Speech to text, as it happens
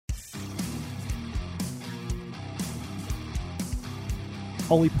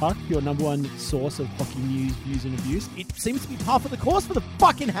Holy Puck, your number one source of hockey news, views, and abuse. It seems to be par for the course for the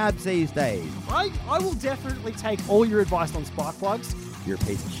fucking Habs these days. I will definitely take all your advice on spark plugs. You're a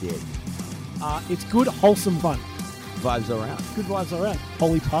piece of shit. It's good, wholesome fun. Vibes all around. Good vibes all around.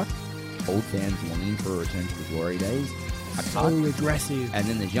 Holy Puck. Old fans longing for a return to the glory days. So aggressive. And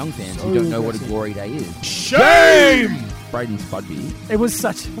then there's young fans who don't know what a glory day is. Shame! Braden Spudby. It was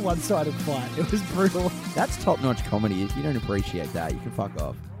such a one-sided fight. It was brutal. That's top-notch comedy. If you don't appreciate that, you can fuck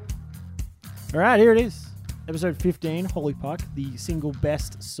off. All right, here it is. Episode 15, Holy Puck, the single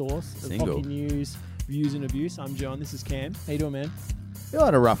best source of hockey news, views, and abuse. I'm John. This is Cam. How you doing, man? We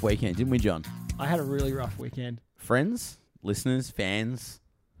had a rough weekend, didn't we, John? I had a really rough weekend. Friends, listeners, fans,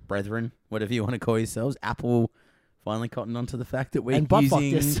 brethren, whatever you want to call yourselves, Apple finally cottoned onto the fact that we're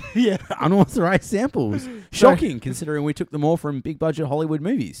using unauthorized samples. Shocking, considering we took them all from big-budget Hollywood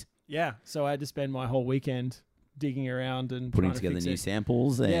movies. Yeah, so I had to spend my whole weekend digging around and putting together new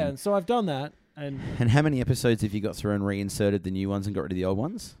samples. And so I've done that. And how many episodes have you got through and reinserted the new ones and got rid of the old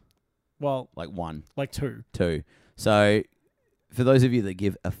ones? Well, like one. Like two. Two. So for those of you that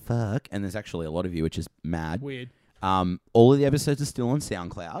give a fuck, and there's actually a lot of you, which is mad. Weird. All of the episodes are still on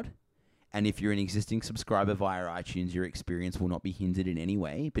SoundCloud. And if you're an existing subscriber via iTunes, your experience will not be hindered in any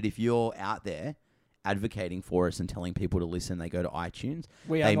way. But if you're out there advocating for us and telling people to listen, they go to iTunes.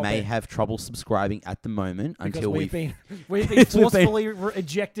 They may have trouble subscribing at the moment because until we've been forcefully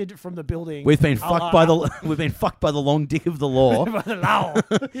ejected from the building. We've been fucked by the long dick of the law.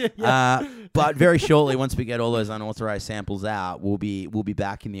 But very shortly, once we get all those unauthorized samples out, we'll be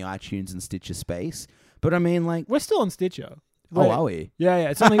back in the iTunes and Stitcher space. But I mean, like, we're still on Stitcher. Are we? Yeah.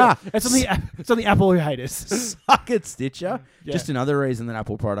 It's on the Apple who hate us. Suck it, Stitcher. Yeah. Just another reason that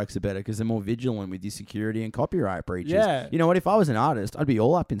Apple products are better because they're more vigilant with your security and copyright breaches. Yeah. You know what? If I was an artist, I'd be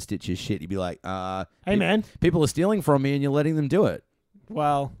all up in Stitcher's shit. You'd be like, hey, man. People are stealing from me and you're letting them do it.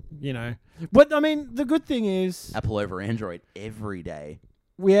 Well, you know. But, I mean, the good thing is... Apple over Android every day.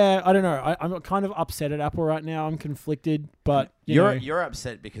 Yeah, I don't know. I'm kind of upset at Apple right now. I'm conflicted, but... You're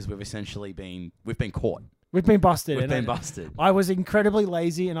upset because we've been caught. We've been busted. We've been busted. I was incredibly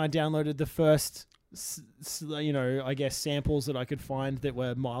lazy and I downloaded the first, I guess, samples that I could find that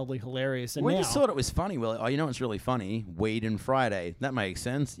were mildly hilarious. And we just thought it was funny. We're like, what's really funny? Weed and Friday. That makes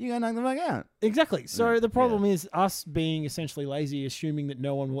sense. You go knock the fuck out. Exactly. So the problem is us being essentially lazy, assuming that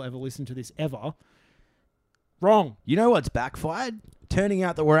no one will ever listen to this ever. Wrong. You know what's backfired? Turning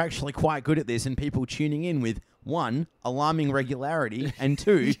out that we're actually quite good at this and people tuning in with, 1, alarming regularity, and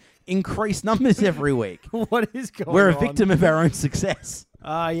 2, increased numbers every week. What is going on? We're a victim of our own success.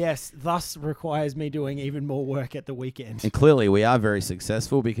 Yes. Thus requires me doing even more work at the weekend. And clearly we are very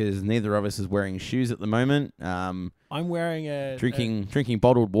successful because neither of us is wearing shoes at the moment. I'm wearing drinking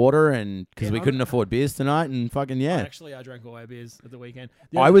bottled water and because we couldn't afford beers tonight and fucking I drank all our beers at the weekend.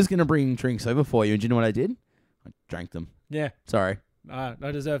 I was going to bring drinks over for you and do you know what I did? I drank them. Yeah. Sorry. I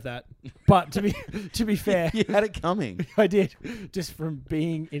deserve that. But to be fair... You had it coming. I did. Just from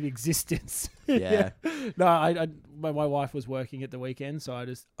being in existence. Yeah. No, my wife was working at the weekend, so I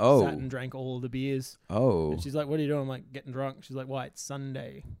just sat and drank all of the beers. Oh. And she's like, what are you doing? I'm like, getting drunk. She's like, why? It's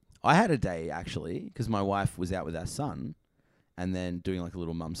Sunday. I had a day, actually, because my wife was out with our son and then doing like a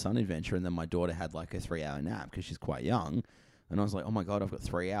little mum-son adventure, and then my daughter had like a 3-hour nap because she's quite young. And I was like, oh my God, I've got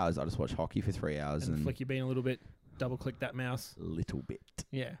 3 hours. I'll just watch hockey for 3 hours. And flick your bean a little bit. Double click that mouse. Little bit.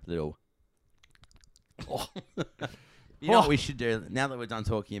 Yeah. Little. You know what we should do now that we're done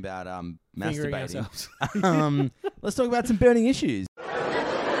talking about masturbating? Let's talk about some burning issues.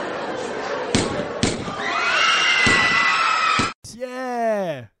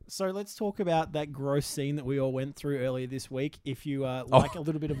 Yeah. So let's talk about that gross scene that we all went through earlier this week. If you like a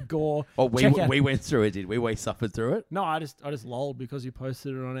little bit of gore, we went through it, did we? We suffered through it. No, I just lolled because you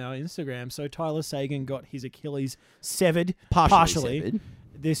posted it on our Instagram. So Tyler Sagan got his Achilles severed partially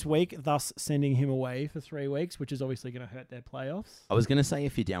this week, thus sending him away for 3 weeks, which is obviously going to hurt their playoffs. I was going to say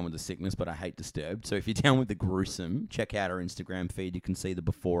if you're down with the sickness, but I hate Disturbed. So if you're down with the gruesome, check out our Instagram feed. You can see the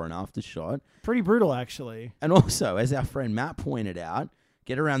before and after shot. Pretty brutal, actually. And also, as our friend Matt pointed out,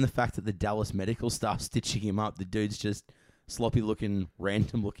 get around the fact that the Dallas medical staff stitching him up. The dude's just sloppy-looking,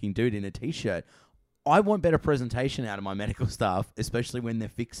 random-looking dude in a T-shirt. I want better presentation out of my medical staff, especially when they're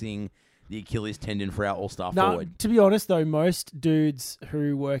fixing the Achilles tendon for our all-star forward. To be honest, though, most dudes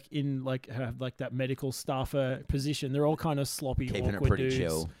who work in have that medical staffer position, they're all kind of sloppy, keeping awkward it pretty dudes.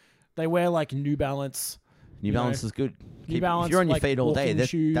 Chill. They wear like New Balance. New Balance is good. New Balance, if you're on your like feet all day,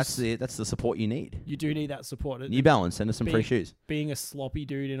 shoes. that's the support you need. You do need that support. New Balance, send us some free shoes. Being a sloppy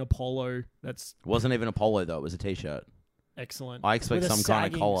dude in a polo, that's... Wasn't even a polo, though. It was a T-shirt. Excellent. I expect some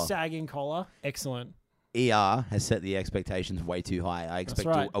kind of collar. Sagging collar. Excellent. ER has set the expectations way too high. I expect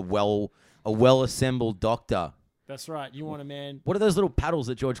right. a well-assembled doctor. That's right. You want a man. What are those little paddles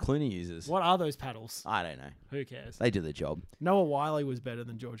that George Clooney uses? What are those paddles? I don't know. Who cares? They do the job. Noah Wiley was better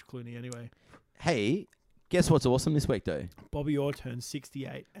than George Clooney anyway. Hey, guess what's awesome this week, though? Bobby Orr turned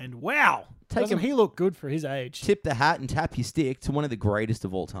 68, and wow, Take him. he looked good for his age. Tip the hat and tap your stick to one of the greatest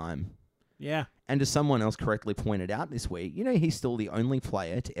of all time. Yeah. And as someone else correctly pointed out this week, he's still the only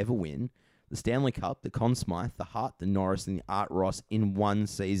player to ever win the Stanley Cup, the Conn Smythe, the Hart, the Norris, and the Art Ross in one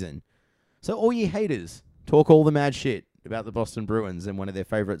season. So all you haters talk all the mad shit about the Boston Bruins and one of their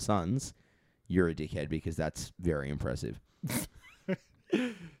favourite sons, you're a dickhead because that's very impressive.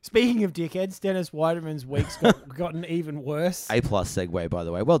 Speaking of dickheads, Dennis Weideman's week's gotten even worse. A+ segue, by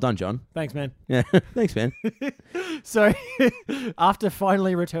the way. Well done, John. Thanks, man. Yeah, thanks, man. So, after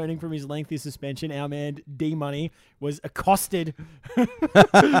finally returning from his lengthy suspension, our man D-Money was accosted and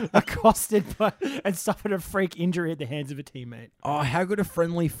suffered a freak injury at the hands of a teammate. Oh, how good are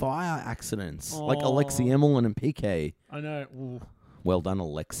friendly fire accidents? Like Alexi Emlin and PK. I know. Ooh. Well done,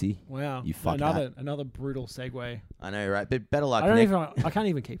 Alexi. Wow. You fuck another brutal segue. I know, right? But better luck. I can't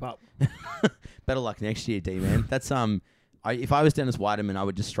even keep up. Better luck next year, D-man. That's if I was Dennis Weideman, I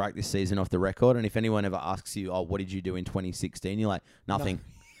would just strike this season off the record. And if anyone ever asks you, "Oh, what did you do in 2016?" You're like, "Nothing."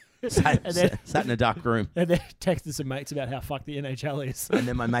 Sat in a dark room. And then texted some mates about how fucked the NHL is. And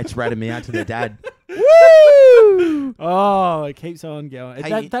then my mates ratted me out to their dad. Woo! Oh, it keeps on going.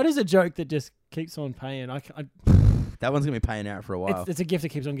 Hey, that is a joke that just keeps on paying. That one's going to be paying out for a while. It's a gift that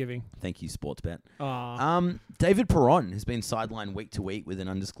keeps on giving. Thank you, Sportsbet. Aww. David Perron has been sidelined week to week with an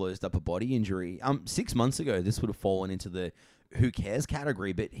undisclosed upper body injury. 6 months ago, this would have fallen into the who cares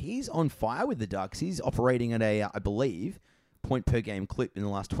category, but he's on fire with the Ducks. He's operating at a, I believe, point per game clip in the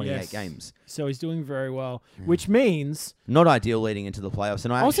last 28 games. So he's doing very well, which means... Not ideal leading into the playoffs.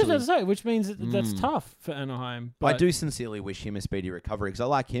 And I was just going to say, which means that's tough for Anaheim. I do sincerely wish him a speedy recovery because I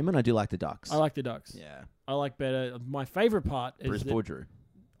like him and I do like the Ducks. I like the Ducks. Yeah. I like better... My favourite part is Bruce Boudreau.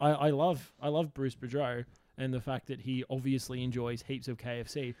 I love Bruce Boudreau and the fact that he obviously enjoys heaps of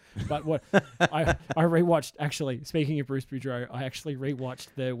KFC. But what I rewatched, actually, speaking of Bruce Boudreau, I actually rewatched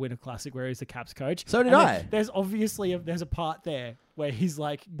the Winter Classic where he's the Caps coach. So did I. There's obviously there's a part there where he's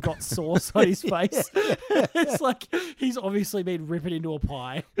like got sauce on his face. It's like he's obviously been ripping into a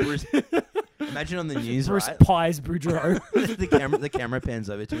pie. Bruce, imagine on the news, Bruce right? Pies Boudreau. the camera pans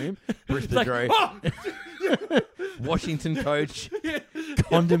over to him. Bruce Boudreau. Like, Washington coach,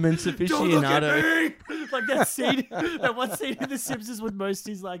 condiments aficionado. Like that one scene in The Simpsons with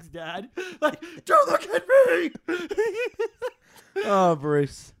Mosty's like dad. Like, don't look at me. Oh,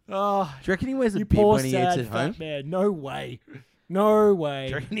 Bruce. Oh, do you reckon he wears a bib poor, when he eats at home? Man. No way. No way. Do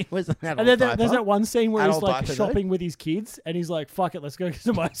you reckon he wears an adult And then diaper? there's that one scene where he's like diaper, shopping with his kids and he's like, fuck it, let's go get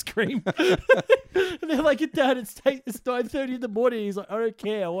some ice cream. And they're like, Dad, it's 9:30 in the morning. He's like, I don't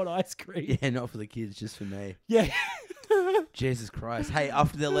care, I want ice cream. Yeah, not for the kids, just for me. Yeah. Jesus Christ. Hey,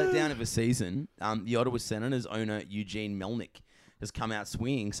 after the letdown of a season, the Ottawa Senators owner Eugene Melnick has come out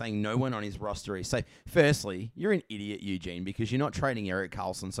swinging, saying no one on his roster is safe. Firstly, you're an idiot, Eugene, because you're not trading Erik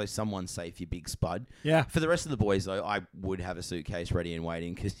Karlsson, so someone's safe, you big spud. Yeah. For the rest of the boys, though, I would have a suitcase ready and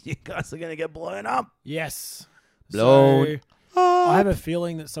waiting because you guys are going to get blown up. Yes. Blown I have a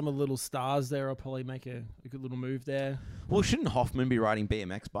feeling that some of the little stars there will probably make a good little move there. Well, shouldn't Hoffman be riding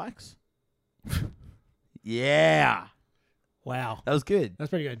BMX bikes? Yeah. Wow. That was good. That's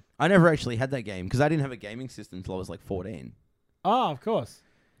pretty good. I never actually had that game because I didn't have a gaming system until I was like 14. Oh, of course.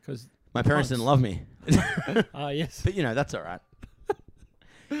 Because my parents didn't love me. Yes. But, that's all right.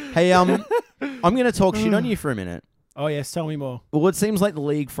 Hey, I'm going to talk shit on you for a minute. Oh, yes. Tell me more. Well, it seems like the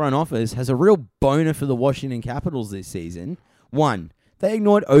league front office has a real boner for the Washington Capitals this season. One, they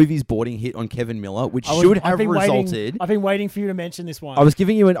ignored Ovi's boarding hit on Kevin Miller, which should have resulted. I've been waiting for you to mention this one. I was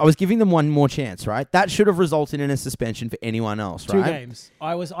giving them one more chance, right? That should have resulted in a suspension for anyone else, right? 2 games.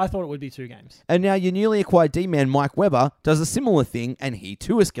 I thought it would be 2 games. And now your newly acquired D-man Mike Weber does a similar thing, and he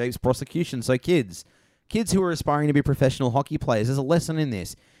too escapes prosecution. So kids who are aspiring to be professional hockey players, there's a lesson in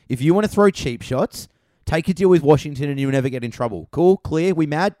this. If you want to throw cheap shots, take a deal with Washington, and you'll never get in trouble. Cool, clear, we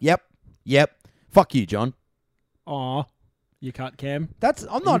mad? Yep. Fuck you, John. Aw. You cut, Cam?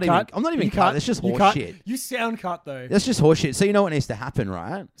 I'm not even cut. That's just horse shit. You sound cut, though. That's just horse shit. So you know what needs to happen,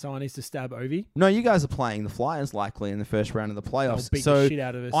 right? Someone needs to stab Ovi. No, you guys are playing the Flyers likely in the first round of the playoffs. Beat the shit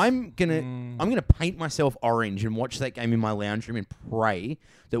out of us. I'm gonna paint myself orange and watch that game in my lounge room and pray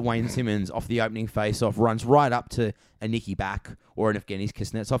that Wayne Simmons off the opening face-off runs right up to a Nicky back or an Evgeny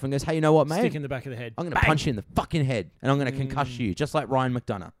Kuznetsov and goes, "Hey, you know what, mate? Stick in the back of the head. I'm gonna punch you in the fucking head and I'm gonna concuss you just like Ryan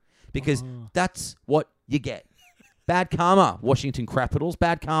McDonough because that's what you get." Bad karma. Washington Capitals,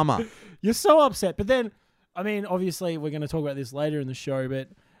 bad karma. You're so upset. But then, I mean, obviously, we're going to talk about this later in the show, but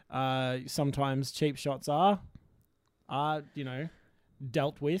sometimes cheap shots are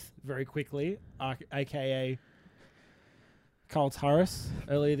dealt with very quickly, a.k.a. Carl Turris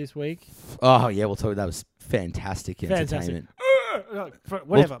earlier this week. Oh, yeah, we'll talk. That was fantastic entertainment.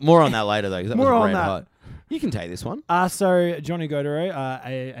 Whatever. More on that later, though, because that More was on red that. hot. You can take this one. So Johnny Gaudreau,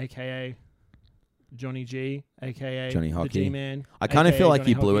 a.k.a. Johnny G, a.k.a. Johnny the Hockey. G-Man. I kind of feel like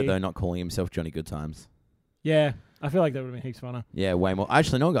Johnny he blew Hockey. it, though, not calling himself Johnny Goodtimes. Yeah, I feel like that would have been heaps funner. Yeah, way more. I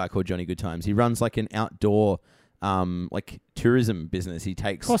actually know a guy called Johnny Goodtimes. He runs like an outdoor tourism business. He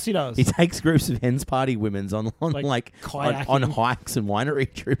takes Of course he does. He takes groups of hens party women's on Like on kayaking. hikes and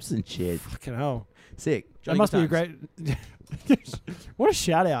winery trips and shit. Fucking hell. Sick. That must be a great... What a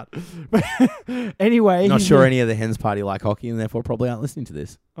shout out. Anyway. Not he's sure any of the hens party like hockey and therefore probably aren't listening to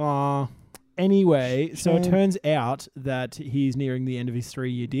this. Anyway, so it Shame. turns out that he's nearing the end of his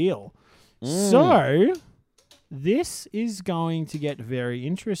 3-year deal. So this is going to get very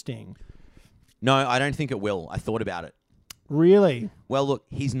interesting. No, I don't think it will. I thought about it. Really? Well, look,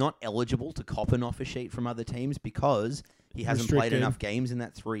 he's not eligible to cop an offer sheet from other teams because he hasn't played Restricted. enough games in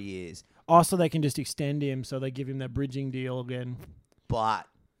that 3 years. Oh, so they can just extend him, so they give him that bridging deal again. But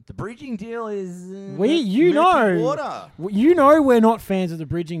the bridging deal is You murky know. water. You know we're not fans of the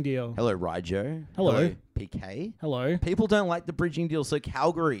bridging deal. Hello, Rijo. Hello. PK. Hello. People don't like the bridging deal. So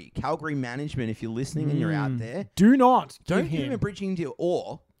Calgary management, if you're listening and you're out there, Do not don't give give him him. a bridging deal,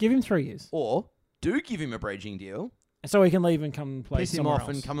 or Give him 3 years. do give him a bridging deal. So he can leave and come and play Piss him somewhere off else.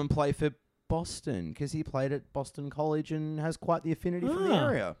 and come and play for Boston because he played at Boston College and has quite the affinity for the Ah.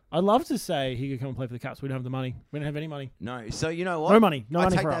 area. I'd love to say he could come and play for the Caps. We don't have the money. We don't have any money. No, so you know what? No money. No I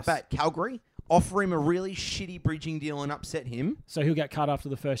money take for that us. back. Calgary, offer him a really shitty bridging deal and upset him. So he'll get cut after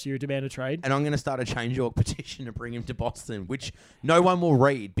the first year, demand a trade. And I'm going to start a change.org petition to bring him to Boston, which no one will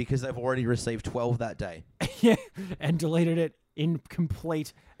read because they've already received 12 that day. Yeah, and deleted it in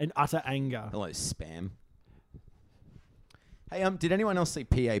complete and utter anger. Hello, spam. Hey, did anyone else see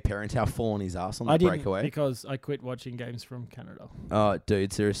PA Parenthow fall on his ass on I that didn't breakaway? because I quit watching games from Canada. Oh,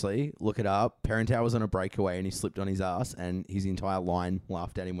 dude, seriously, look it up. Parenthow was on a breakaway and he slipped on his ass, and his entire line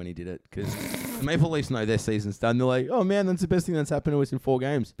laughed at him when he did it because the Maple Leafs know their season's done. They're like, oh man, that's the best thing that's happened to us in 4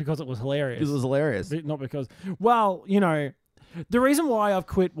 games. Because it was hilarious. Because it was hilarious. Not because... Well, you know, the reason why I've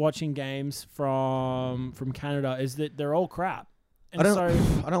quit watching games from Canada is that they're all crap. And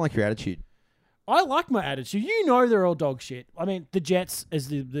I don't like your attitude. I like my attitude. You know they're all dog shit. I mean, the Jets is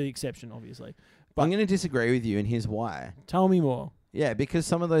the exception, obviously. But I'm going to disagree with you, and here's why. Tell me more. Yeah, because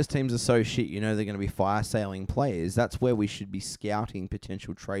some of those teams are so shit, you know they're going to be fire-sailing players. That's where we should be scouting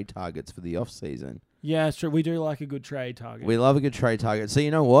potential trade targets for the off-season. Yeah, it's true. We do like a good trade target. We love a good trade target. So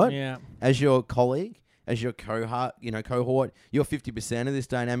you know what? Yeah. As your colleague, as your cohort, you're 50% of this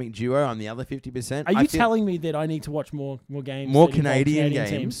dynamic duo. I'm the other 50%. Are you telling me that I need to watch more games? more that involve Canadian teams?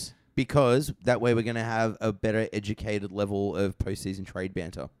 games? Because that way we're going to have a better educated level of postseason trade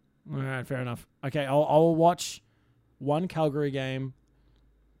banter. All right, fair enough. Okay, I'll watch 1 Calgary game,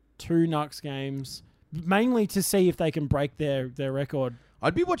 2 Nucks games, mainly to see if they can break their record.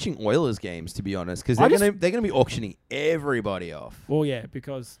 I'd be watching Oilers games, to be honest, because I they're just- going to be auctioning everybody off. Well, yeah,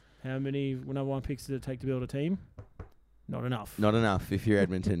 because how many number 1 picks did it take to build a team? Not enough. Not enough if you're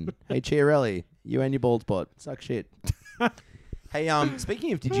Edmonton. Hey, Chiarelli, you and your bald spot. Suck shit. Hey,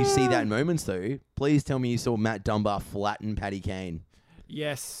 speaking of, did you see that in moments, though? Please tell me you saw Matt Dunbar flatten Paddy Kane.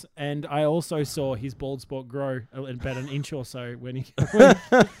 Yes, and I also saw his bald spot grow about an inch or so when he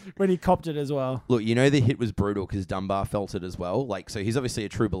when he copped it as well. Look, you know the hit was brutal because Dunbar felt it as well. Like, so he's obviously a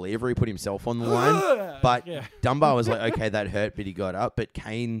true believer. He put himself on the line. But Yeah. Dunbar was like, okay, that hurt, but he got up. But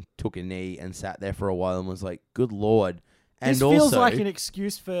Kane took a knee and sat there for a while and was like, good Lord. And This also, feels like an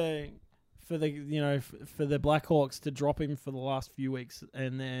excuse for the for the Blackhawks to drop him for the last few weeks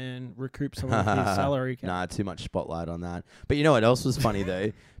and then recoup some of his salary cap. Nah, too much spotlight on that. But you know what else was funny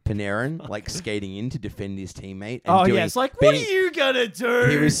though? Panarin like skating in to defend his teammate. And Oh doing, yeah, it's like, what are you gonna do?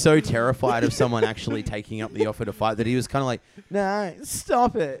 He was so terrified of someone actually taking up the offer to fight that he was kind of like, "No,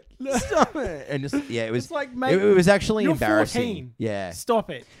 stop it, stop it," and just it was It's like, mate, it was actually you're embarrassing. 14. Yeah,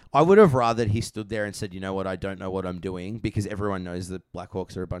 Stop it. I would have rather he stood there and said, "You know what? I don't know what I'm doing," because everyone knows that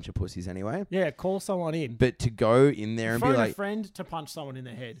Blackhawks are a bunch of pussies anyway. Yeah, call someone in. But to go in there and Phone be a like, friend to punch someone in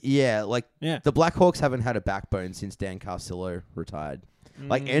the head. yeah, like Yeah. the Blackhawks haven't had a backbone since Dan Carcillo retired.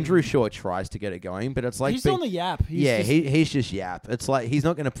 Like Andrew Shaw tries to get it going, but it's like He's on the yap. he's just yap. It's like he's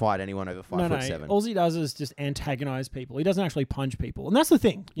not going to fight anyone over 5'7". All he does is just antagonize people. He doesn't actually punch people, and that's the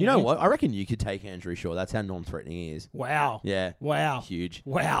thing. You know what? I reckon you could take Andrew Shaw. That's how non-threatening he is. Wow. Yeah. Wow. Huge.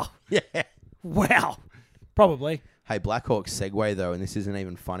 Wow. Yeah. Wow. Probably. Hey, Blackhawks segue though, and this isn't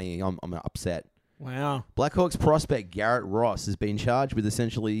even funny. I'm upset. Wow. Blackhawks prospect Garrett Ross has been charged with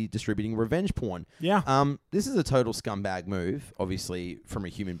essentially distributing revenge porn. Yeah. This is a total scumbag move. Obviously, from a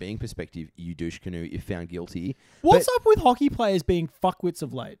human being perspective, you douche canoe if found guilty. What's up with hockey players being fuckwits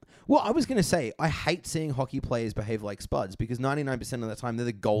of late? Well, I was going to say, I hate seeing hockey players behave like spuds because 99% of the time they're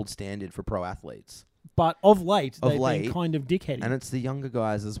the gold standard for pro athletes. But of late, they've been kind of dickheady. And it's the younger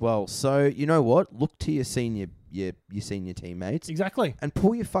guys as well. So, you know what? Look to your senior teammates. Exactly. And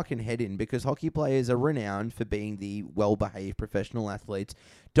pull your fucking head in because hockey players are renowned for being the well-behaved professional athletes.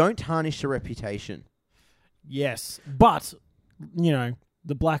 Don't tarnish your reputation. Yes. But, the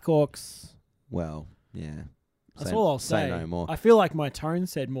Blackhawks... Well, yeah. That's all I'll say. Say no more. I feel like my tone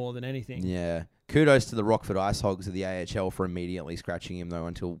said more than anything. Yeah. Kudos to the Rockford Ice Hogs of the AHL for immediately scratching him, though,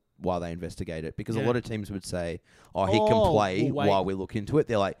 while they investigate it. Because a lot of teams would say, he can play while we look into it.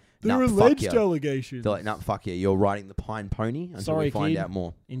 They're like, they're alleged allegations. They're like, nah, fuck yeah, you're riding the pine pony until we find out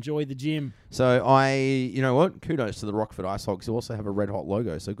more. Enjoy the gym. So you know what? Kudos to the Rockford Ice Hogs who also have a red hot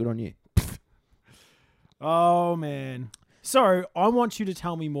logo, so good on you. Oh, man. So, I want you to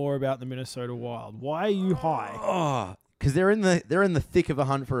tell me more about the Minnesota Wild. Why are you high? Oh, because they're in the thick of a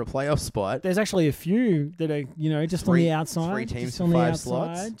hunt for a playoff spot. There's actually a few that are, just on the outside. 3 teams just for on 5 the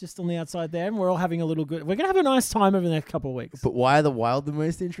slots. outside, just on the outside there. And we're all having a little good... We're going to have a nice time over the next couple of weeks. But why are the Wild the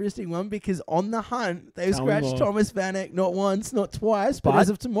most interesting one? Because on the hunt, they've scratched Thomas Vanek not once, not twice, but as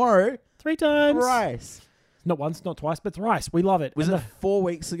of tomorrow... 3 times. Thrice. Not once, not twice, but thrice. We love it. Was it 4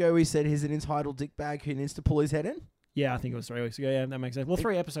 weeks ago we said he's an entitled dickbag who needs to pull his head in? Yeah, I think it was 3 weeks ago. Yeah, that makes sense. Well,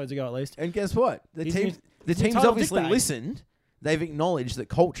 3 episodes ago at least. And guess what? The team's obviously listened. They've acknowledged that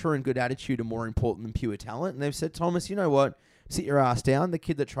culture and good attitude are more important than pure talent. And they've said, Thomas, you know what? Sit your ass down. The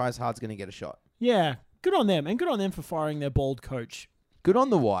kid that tries hard's going to get a shot. Yeah, good on them. And good on them for firing their bald coach. Good on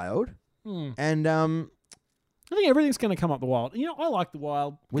the Wild. And I think everything's going to come up the Wild. I like the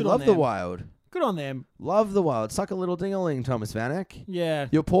Wild. We love the Wild. Good on them. Love the Wild. Suck a little ding-a-ling, Thomas Vanek. Yeah.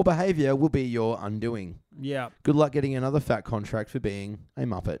 Your poor behaviour will be your undoing. Yeah. Good luck getting another fat contract for being a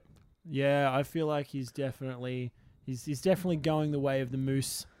Muppet. Yeah, I feel like he's definitely going the way of the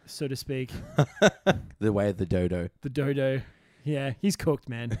moose, so to speak. The way of the dodo. The dodo. Yeah, he's cooked,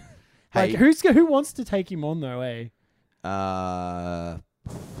 man. Hey, who wants to take him on though, eh? I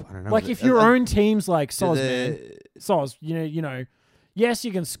don't know. Like if your own team's like Soz, man. Soz, yes,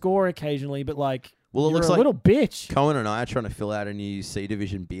 you can score occasionally, but well, it you're looks a like little bitch. Cohen and I are trying to fill out a new C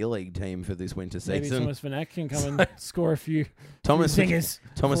Division B League team for this winter season. Maybe Thomas Vanek can come and score a few singers.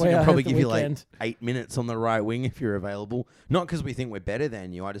 Thomas we can probably give you weekend. 8 minutes on the right wing if you're available. Not because we think we're better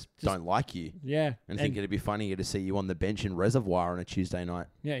than you. I just don't like you. Yeah. And think it'd be funnier to see you on the bench in Reservoir on a Tuesday night.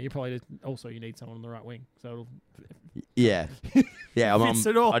 Yeah, you probably also you need someone on the right wing. So yeah. Yeah,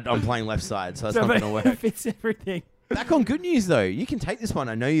 I'm playing left side, so that's not going to work. It fits everything. Back on good news, though. You can take this one.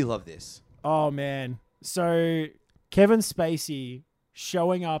 I know you love this. Oh, man. So, Kevin Spacey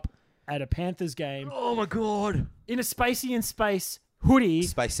showing up at a Panthers game. Oh, my God. In a Spacey in Space hoodie.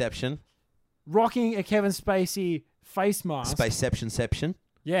 Spaceception. Rocking a Kevin Spacey face mask. Spaceception.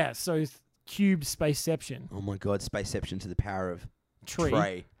 Yeah, so cubed Spaceception. Oh, my God. Spaceception to the power of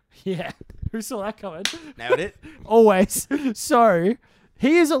Trey. Yeah. Who saw that coming? Nailed it. Always. So,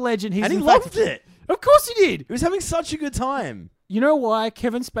 he is a legend. And he loved it. Of course he did. He was having such a good time. You know why?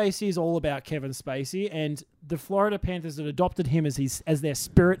 Kevin Spacey is all about Kevin Spacey, and the Florida Panthers have adopted him as their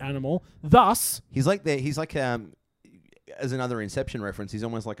spirit animal. Thus, he's like as another Inception reference, he's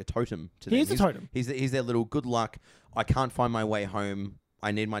almost like a totem to them. He is a totem. He's their little good luck. I can't find my way home.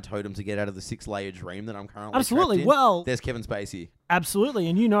 I need my totem to get out of the 6-layer dream that I'm currently absolutely. trapped in. Well, there's Kevin Spacey. Absolutely,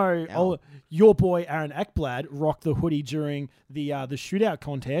 and your boy Aaron Ekblad rocked the hoodie during the shootout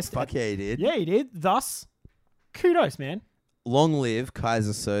contest. Fuck yeah, he did. Yeah, he did. Thus, kudos, man. Long live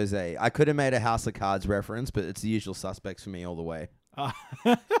Kaiser Soze. I could have made a House of Cards reference, but it's the usual suspects for me all the way.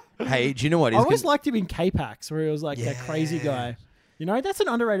 Hey, do you know what? I always liked him in K-Pax, where he was like that crazy guy. That's an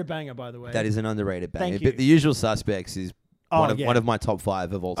underrated banger, by the way. That is an underrated banger. Thank you. But the usual suspects is one of my top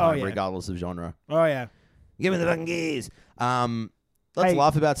 5 of all time, regardless of genre. Oh, yeah. Give me the fucking gears. Let's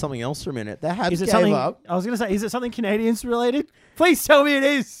laugh about something else for a minute. The Habs gave up. I was going to say, is it something Canadians related? Please tell me it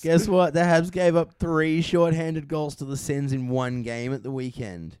is. Guess what? The Habs gave up 3 short-handed goals to the Sens in one game at the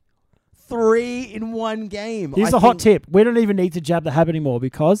weekend. 3 in one game. Here's a hot tip. We don't even need to jab the Hab anymore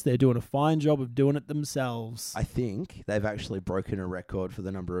because they're doing a fine job of doing it themselves. I think they've actually broken a record for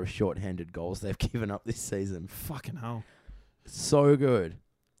the number of short-handed goals they've given up this season. Fucking hell. So good.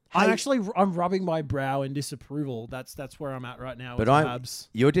 I'm rubbing my brow in disapproval. That's where I'm at right now. But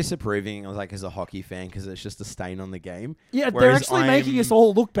you're disapproving like as a hockey fan because it's just a stain on the game. Yeah, they're actually making us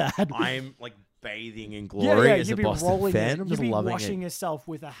all look bad. I'm like bathing in glory as a you'd be Boston rolling fan. it. I'm You'd just be loving washing it. yourself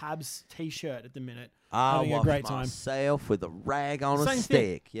with a Habs t-shirt at the minute. I having a wash great time. myself with a rag on a Same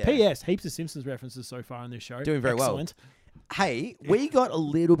stick. thing. Yeah. P.S. Heaps of Simpsons references so far in this show. Doing very Excellent. well. Hey, we got a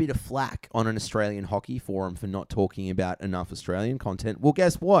little bit of flack on an Australian hockey forum for not talking about enough Australian content. Well,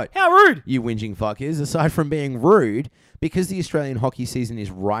 guess what? How rude! You whinging fuckers, aside from being rude, because the Australian hockey season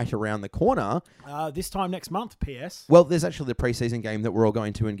is right around the corner, This time next month, P.S. well, there's actually the preseason game that we're all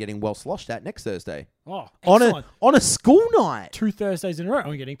going to and getting well sloshed at next Thursday. Oh, On excellent. a school night. 2 Thursdays in a row.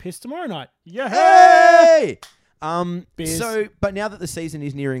 I'm getting pissed tomorrow night. Yeah. Hey! Beers. But now that the season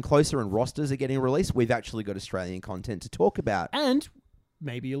is nearing closer and rosters are getting released, we've actually got Australian content to talk about. And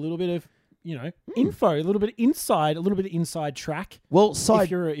maybe a little bit of, info, a little bit of inside track. Well,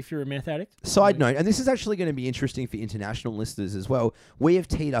 If you're a meth addict. Side note, and this is actually going to be interesting for international listeners as well. We have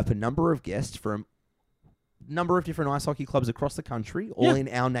teed up a number of guests from a number of different ice hockey clubs across the country, all in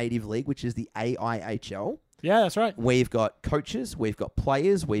our native league, which is the AIHL. Yeah, that's right. We've got coaches, we've got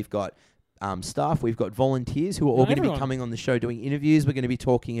players, we've got staff, we've got volunteers who are all going to be everyone. coming on the show doing interviews. We're going to be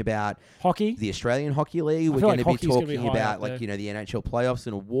talking about Hockey. the Australian Hockey League. We're feel going like to be hockey's gonna be talking high about up there. the NHL playoffs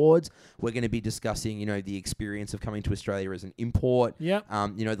and awards. We're going to be discussing the experience of coming to Australia as an import. Yep.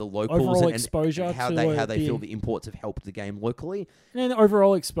 The locals Overall and exposure how to they the- feel the imports have helped the game locally. And the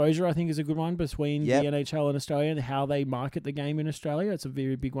overall exposure, I think, is a good one between Yep. the NHL and Australia and how they market the game in Australia. It's a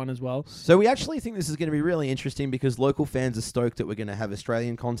very big one as well. So we actually think this is going to be really interesting because local fans are stoked that we're going to have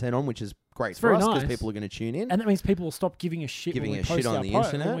Australian content on, which is great for very us because nice. people are going to tune in. And that means people will stop giving a shit Giving when we a shit post on our the when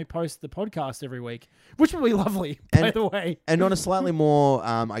internet. we post the podcast every week, which will be lovely, by And- the way. And on a slightly more,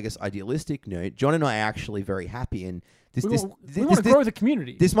 idealistic note, John and I are actually very happy. And We want to grow the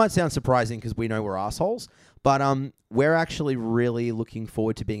community. This might sound surprising because we know we're assholes, but we're actually really looking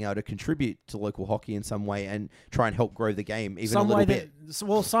forward to being able to contribute to local hockey in some way and try and help grow the game even a little bit.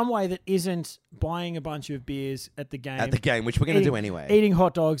 Some way that isn't buying a bunch of beers at the game. At the game, which we're going to do anyway. Eating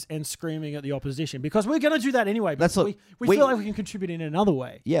hot dogs and screaming at the opposition because we're going to do that anyway. That's because what- we we- feel like we can contribute in another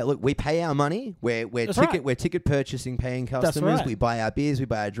way. Yeah, look, we pay our money. We're That's ticket right. we're ticket purchasing paying customers. right. We buy our beers, we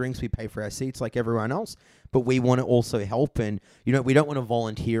buy our drinks, we pay for our seats like everyone else. But we want to also help, and we don't want to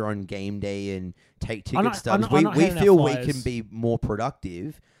volunteer on game day and take ticket stubs. I'm not We handing out feel we flyers. can be more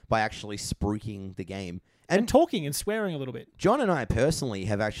productive by actually spruiking the game. And talking and swearing a little bit. John and I personally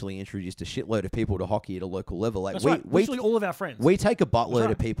have actually introduced a shitload of people to hockey at a local level. Like That's right. Literally all of our friends. we take a buttload That's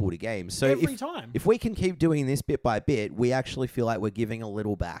right. of people to games. So Every time. if we can keep doing this bit by bit, we actually feel like we're giving a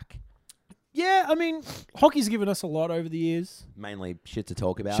little back. Yeah, I mean, hockey's given us a lot over the years. Mainly shit to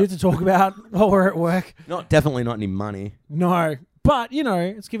talk about. Shit to talk about while we're at work. Definitely not any money. No. But,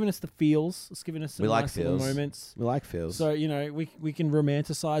 it's given us the feels. It's given us some We like nice little feels. moments. We like feels. So, we can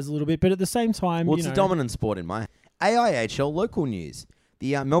romanticize a little bit. But at the same time, Well, it's a dominant sport in my AIHL local news.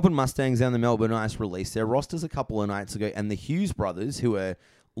 The Melbourne Mustangs and the Melbourne Ice released their rosters a couple of nights ago, and the Hughes brothers, who are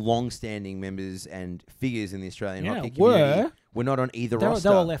long-standing members and figures in the Australian hockey community, were not on either roster.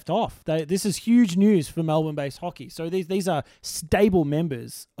 They were left off. This is huge news for Melbourne-based hockey. So these are stable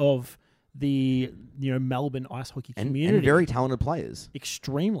members of the Melbourne ice hockey community. and very talented players.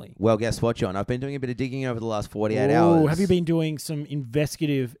 Extremely. Well, guess what, John? I've been doing a bit of digging over the last 48 Ooh, hours. have you been doing some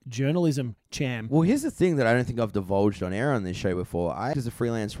investigative journalism, Cham? Well, here's the thing that I don't think I've divulged on air on this show before. I was a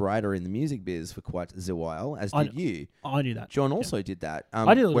freelance writer in the music biz for quite a while, as did you. I knew that. John also did that.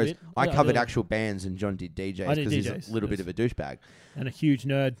 I did a little whereas bit. I Yeah, I covered did. actual bands and John did DJs I did because he's DJs, a little bit yes. of a douchebag. And a huge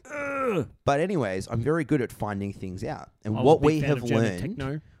nerd. But anyways, I'm very good at finding things out. And I was what a big we fan have of German learned,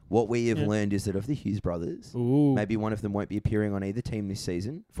 techno. what we have Yeah. learned is that of the Hughes brothers, Ooh. maybe one of them won't be appearing on either team this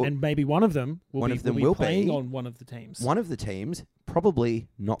season. And maybe one of them will be playing be. on one of the teams. One of the teams, probably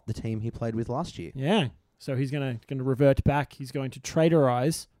not the team he played with last year. Yeah. So he's gonna revert back. He's going to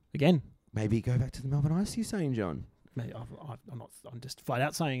tradeorize again. Maybe go back to the Melbourne Ice, you saying, John? Mate, I'm just flat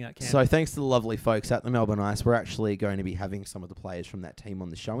out saying that, Cam. So thanks to the lovely folks at the Melbourne Ice, we're actually going to be having some of the players from that team on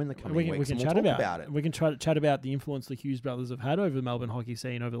the show in the coming weeks. we can and chat we'll talk about it. We can try to chat about the influence the Hughes brothers have had over the Melbourne hockey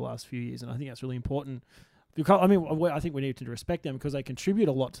scene over the last few years, and I think that's really important. Because I think we need to respect them because they contribute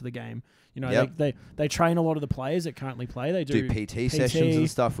a lot to the game. Yep. They train a lot of the players that currently play. They Do PT sessions and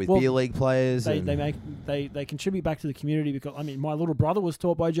stuff with Well, beer league players. They contribute back to the community because my little brother was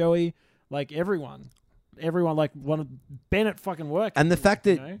taught by Joey. Like everyone, like one of Ben at fucking work. And the fact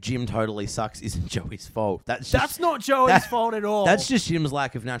that know? Jim totally sucks isn't Joey's fault. That's not Joey's fault at all. That's just Jim's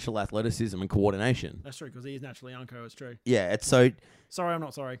lack of natural athleticism and coordination. That's true because he is naturally unco. It's true. Yeah, it's so Sorry, I'm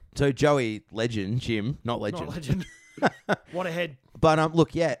not sorry. Joey, legend, Jim, not legend. Not legend. What a head. But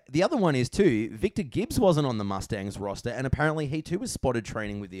look, yeah, the other one is too, Victor Gibbs wasn't on the Mustangs roster, and apparently he too was spotted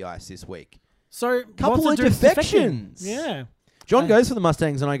training with the Ice this week. So Couple what's of the dude defections. defecting? Yeah. John goes for the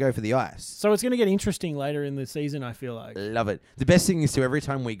Mustangs and I go for the Ice. So it's going to get interesting later in the season, I feel like. Love it. The best thing is, every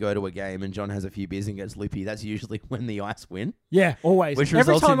time we go to a game and John has a few beers and gets lippy, that's usually when the Ice win. Yeah, always. Which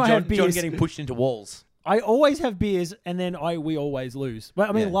every results time in I have beers, John getting pushed into walls. I always have beers, and then we always lose. But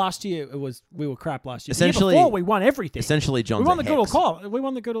I mean, Yeah. last year we were crap. Last year, Essentially- the year before we won everything. Essentially, John's we won a the Goodall hex. Cup. We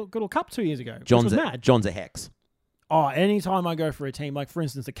won the Goodall Cup 2 years ago. John's which was mad. John's a hex. Oh, anytime I go for a team, like for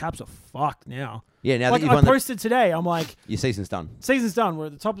instance, the Caps are fucked now. Yeah, now Like that you've I won posted today, I'm like, your season's done. season's done. We're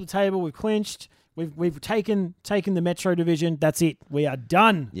at the top of the table. We've clinched. We've taken the Metro division. That's it. We are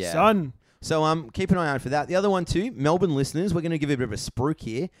done, Yeah. son. So keep an eye out for that. The other one too, Melbourne listeners, we're going to give a bit of a spruik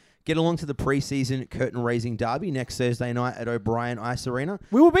here. Get along to the pre-season curtain-raising derby next Thursday night at O'Brien Ice Arena.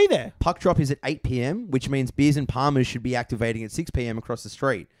 We will be there. Puck drop is at 8 p.m, which means Beers and Palmers should be activating at 6 p.m. across the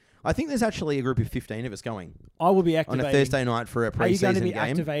street. I think there's actually a group of 15 of us going I will be on activating. a Thursday night for a Are you pre-season going to be game.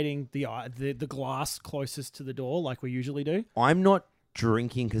 activating the glass closest to the door like we usually do? I'm not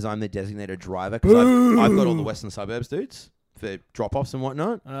drinking because I'm the designated driver because I've got all the Western Suburbs dudes for drop-offs and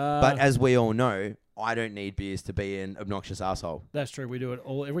whatnot. But as we all know, I don't need beers to be an obnoxious asshole. That's true. We do it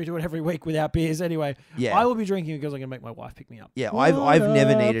every week without beers anyway. Yeah. I will be drinking because I'm going to make my wife pick me up. Yeah, What I've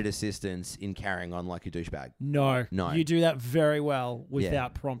never up? needed assistance in carrying on like a douchebag. No. No. You do that very well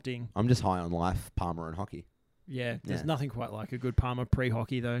without prompting. I'm just high on life, Palmer and hockey. Yeah. There's Yeah. nothing quite like a good Palmer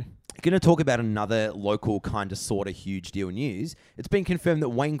pre-hockey though. Going to talk about another local kind of sort of huge deal news. It's been confirmed that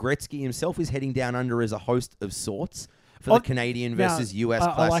Wayne Gretzky himself is heading down under as a host of sorts for the Canadian versus US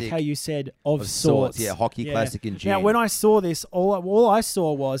I Classic. like how you said of sorts. sorts. Yeah, Hockey Classic in June. Now, when I saw this, all I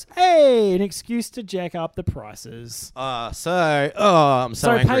saw was, hey, an excuse to jack up the prices. I'm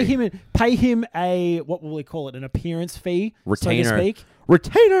so angry. Pay him a, what will we call it, an appearance fee, Retainer. so to speak.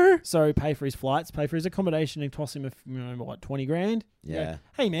 Retainer. So pay for his flights, pay for his accommodation, and toss him $20,000. Yeah.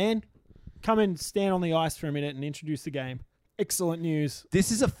 Hey man, come and stand on the ice for a minute and introduce the game. Excellent news.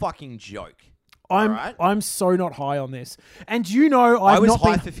 This is a fucking joke. I'm Alright. I'm so not high on this, and you know I I've was not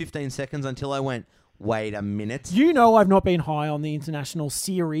high been. for 15 seconds until I went, wait a minute. You know I've not been high on the international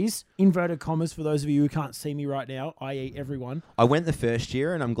series, inverted commas for those of you who can't see me right now, i.e. everyone. I went the first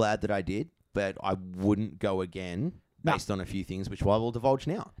year and I'm glad that I did, but I wouldn't go again No. based on a few things, which I will divulge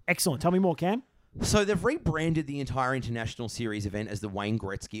now. Excellent. Tell me more, Cam. So they've rebranded the entire international series event as the Wayne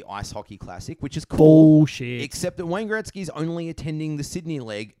Gretzky Ice Hockey Classic, which is cool. Bullshit. Except that Wayne Gretzky is only attending the Sydney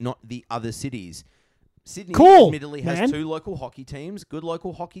leg, not the other cities. Sydney Cool, admittedly has man. 2 local hockey teams, good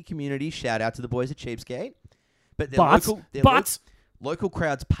local hockey community. Shout out to the boys at Cheapskate. But local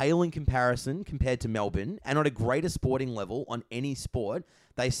crowds pale in comparison compared to Melbourne, and on a greater sporting level on any sport,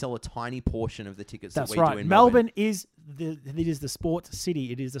 they sell a tiny portion of the tickets That's that we right. do in Melbourne is the sports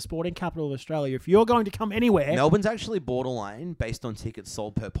city. It is the sporting capital of Australia. If you're going to come anywhere, Melbourne's actually borderline, based on tickets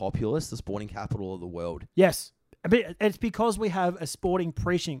sold per populace, the sporting capital of the world. yes. But it's because we have a sporting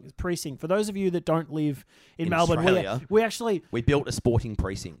precinct. For those of you that don't live in Melbourne, Australia. we built a sporting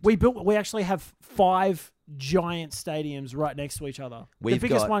precinct. we actually have 5 giant stadiums right next to each other. The We've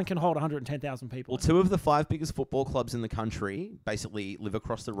biggest got- one can hold 110,000 people. Well, 2 of the 5 biggest football clubs in the country basically live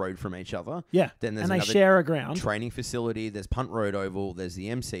across the road from each other. Yeah. Then there's and they another share a ground. training facility. There's Punt Road Oval. There's the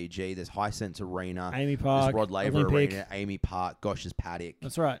MCG. There's Hisense Arena. Amy Park, There's Rod Laver Olympic. Arena. Amy Park. Gosh's Paddock.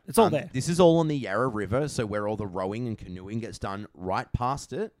 That's right. It's all there. This is all on the Yarra River, so where all the rowing and canoeing gets done right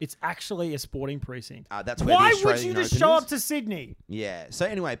past it. It's actually a sporting precinct. That's where Why the would Australian you just Open show is. up to Sydney? Yeah. So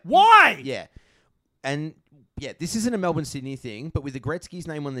anyway. Why? Yeah. And yeah, this isn't a Melbourne-Sydney thing, but with the Gretzky's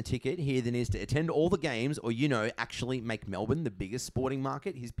name on the ticket, he either needs to attend all the games or, actually make Melbourne the biggest sporting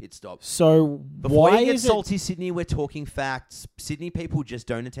market, his pit stop. So Before why you get is salty, Sydney, we're talking facts. Sydney people just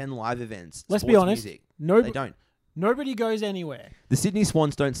don't attend live events. Let's be Sports honest. Music. No, They don't. nobody goes anywhere. The Sydney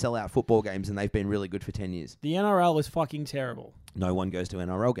Swans don't sell out football games, and they've been really good for 10 years. The NRL is fucking terrible. No one goes to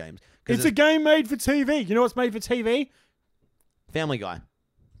NRL games. 'Cause It's a game made for TV. You know what's made for TV? Family Guy.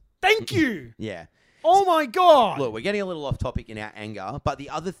 Thank you. Yeah. Oh my god. Look, we're getting a little off topic in our anger, but the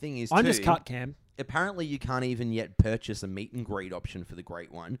other thing is, I'm too, just cut, Cam. apparently you can't even yet purchase a meet and greet option for the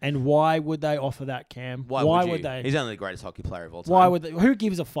Great One. And why would they offer that, Cam? Why would you? they? He's only the greatest hockey player of all time. Why would they? Who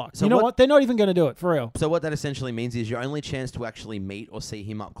gives a fuck? So you know what- what? They're not even going to do it for real. So what that essentially means is your only chance to actually meet or see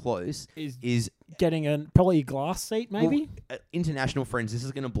him up close is Getting probably a glass seat, maybe. Well, international friends, this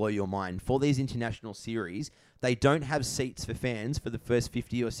is going to blow your mind. For these international series, they don't have seats for fans for the first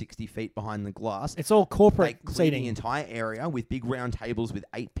 50 or 60 feet behind the glass. It's all They corporate clear seating. the entire area with big round tables with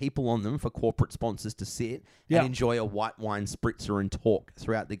 8 people on them for corporate sponsors to sit Yeah. and enjoy a white wine spritzer and talk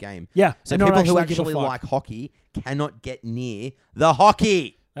thhoughout the game. Yeah. So and not people who give a actually fuck. like hockey cannot get near the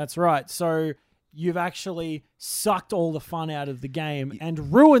hockey. That's right. So you've actually sucked all the fun out of the game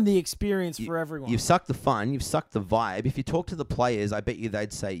and ruined the experience for everyone. You've sucked the fun. You've sucked the vibe. If you talk to the players, I bet you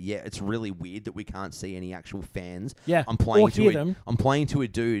they'd say, yeah, it's really weird that we can't see any actual fans. Yeah, I'm playing or hear them. I'm playing to a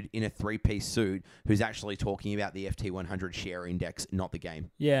dude in a 3-piece suit who's actually talking about the FT100 share index, not the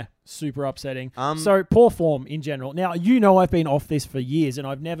game. Yeah, super upsetting. So poor form in general. Now, I've been off this for years, and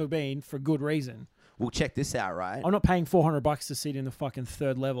I've never been for good reason. Well, check this out, right? I'm not paying $400 to sit in the fucking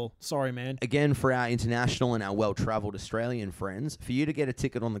third level. Sorry, man. Again, for our international and our well-travelled Australian friends, for you to get a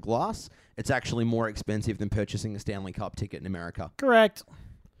ticket on the glass, it's actually more expensive than purchasing a Stanley Cup ticket in America. Correct.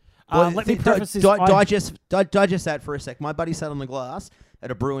 Well, Let me preface this. Digest that for a sec. My buddy sat on the glass at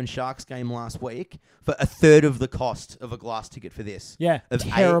a Bruins Sharks game last week for a third of the cost of a glass ticket for this. Yeah, of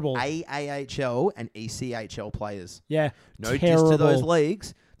terrible. AAHL and ECHL players. Yeah, no terrible. diss to those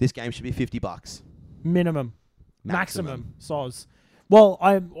leagues. This game should be $50. Minimum. Maximum. Soz. Well,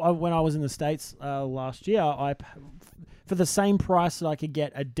 I when I was in the States last year, for the same price that I could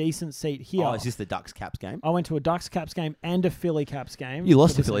get a decent seat here. Oh, is this the Ducks Caps game? I went to a Ducks Caps game and a Philly Caps game. You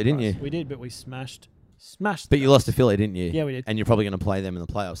lost to Philly, didn't you? We did, but we smashed. But you lost to Philly, didn't you? Yeah, we did. And you're probably going to play them in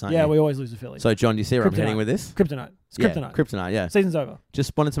the playoffs, aren't you? Yeah, we always lose to Philly. So, John, do you see where I'm heading with this? Kryptonite. It's kryptonite. Kryptonite, yeah. Season's over.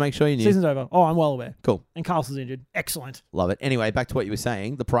 Just wanted to make sure you knew. Season's over. Oh, I'm well aware. Cool. And Carlson's injured. Excellent. Love it. Anyway, back to what you were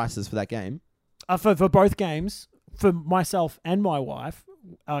saying. The prices for that game. For both games, for myself and my wife,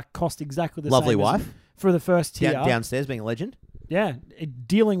 cost exactly the same. Lovely wife. For the first tier. Downstairs being a legend. Yeah.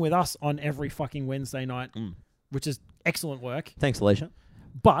 Dealing with us on every fucking Wednesday night, which is excellent work. Thanks, Alicia.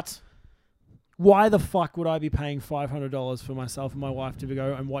 But why the fuck would I be paying $500 for myself and my wife to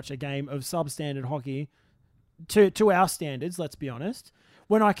go and watch a game of substandard hockey to our standards, let's be honest,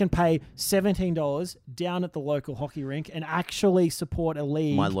 when I can pay $17 down at the local hockey rink and actually support a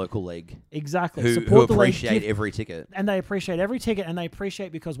league. My local league. Exactly. Who appreciate every ticket. And they appreciate every ticket, and they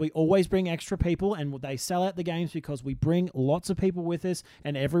appreciate because we always bring extra people, and they sell out the games because we bring lots of people with us,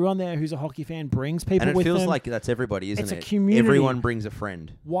 and everyone there who's a hockey fan brings people with them. And it feels like that's everybody, isn't it? It's a community. Everyone brings a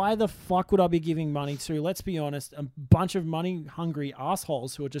friend. Why the fuck would I be giving money to, let's be honest, a bunch of money-hungry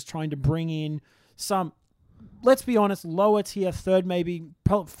assholes who are just trying to bring in some... Let's be honest, lower tier, third, maybe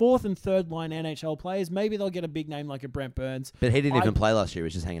fourth and third line NHL players. Maybe they'll get a big name like a Brent Burns. But he didn't even play last year. He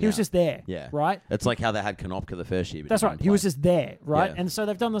was just hanging out. He was just there. Yeah. Right? It's like how they had Konopka the first year. That's right. He was just there. Right? Yeah. And so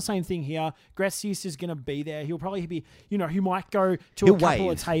they've done the same thing here. Gretzky's is going to be there. He'll probably be, he might go to a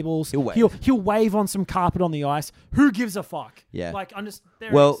couple of tables. He'll wave on some carpet on the ice. Who gives a fuck? Yeah. Like, I'm just...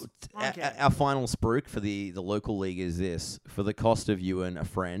 Our final spruik for the local league is this. For the cost of you and a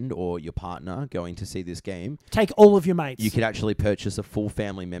friend or your partner going to see this game... Take all of your mates. You could actually purchase a full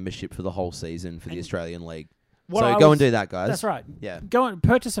family membership for the whole season for the Australian League. So go and do that, guys. That's right. Yeah. Go and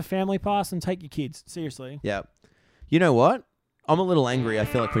purchase a family pass and take your kids. Seriously. Yeah. You know what? I'm a little angry. I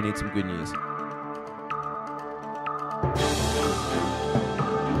feel like we need some good news.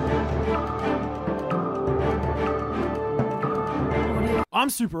 I'm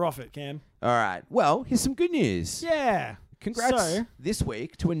super off it, Cam. All right. Well, here's some good news. Yeah. Congrats this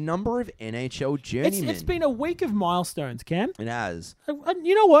week to a number of NHL journeymen. It's been a week of milestones, Cam. It has.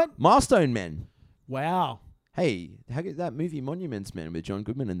 You know what? Milestone men. Wow. Hey, how good that movie Monuments Men with John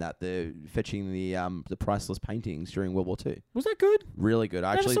Goodman and that they're fetching the priceless paintings during World War II. Was that good? Really good.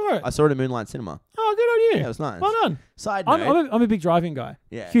 I saw it at Moonlight Cinema. Oh, good on you. Yeah, it was nice. Well done. Side note. I'm a big driving guy.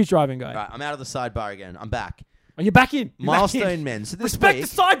 Yeah. Huge driving guy. Right, I'm out of the sidebar again. I'm back. Oh, you're back in. Milestone men. So this Respect week,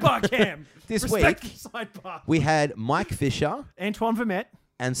 the sidebar, Cam. Respect the sidebar. We had Mike Fisher, Antoine Vermette,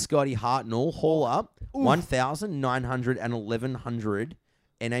 and Scotty Hartnell haul up 1,900 and 1,100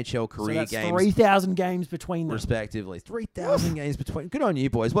 NHL career games. 3,000 games between them. Respectively. 3,000 games between. Good on you,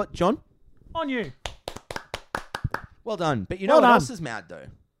 boys. What, John? On you. Well done. But you know what else is mad, though?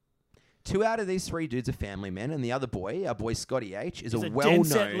 2 out of these 3 dudes are family men, and the other boy, our boy Scotty H, is a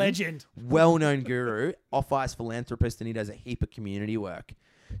well-known legend, well-known guru, off-ice philanthropist, and he does a heap of community work.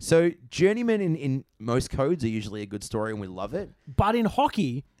 So journeymen in most codes are usually a good story, and we love it. But in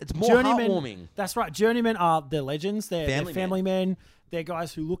hockey, it's more heartwarming. That's right. Journeymen are legends. They're family men. They're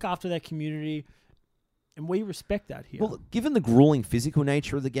guys who look after their community. And we respect that here. Well, given the grueling physical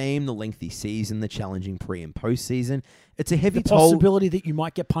nature of the game, the lengthy season, the challenging pre- and post-season, it's a heavy toll. The possibility that you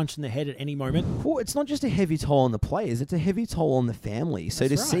might get punched in the head at any moment. Well, it's not just a heavy toll on the players, it's a heavy toll on the family. So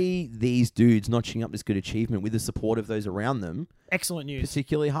see these dudes notching up this good achievement with the support of those around them... Excellent news.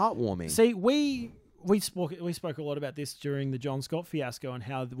 Particularly heartwarming. See, we we spoke a lot about this during the John Scott fiasco and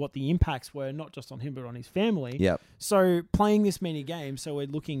what the impacts were, not just on him but on his family. Yep. So playing this many games, so we're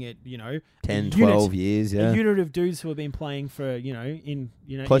looking at 10, 12 years, a unit of dudes who have been playing for close in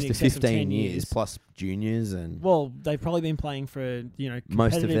to excess of 15 10 years plus juniors and well, they've probably been playing for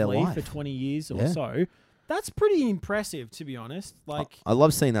most of their competitively life for 20 years or Yeah. so. That's pretty impressive, to be honest. Like, I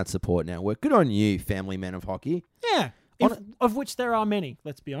love seeing that support network. Good on you, family men of hockey. yeah, of which there are many.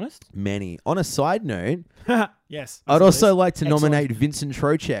 Let's be honest. Many. On a side note, Yes. I'd also like to Excellent. nominate Vincent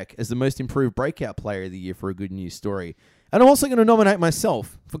Trocheck as the most improved breakout player of the year for a good news story. And I'm also going to nominate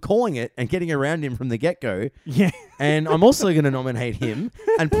myself for calling it and getting around him from the get-go. Yeah. And I'm also going to nominate him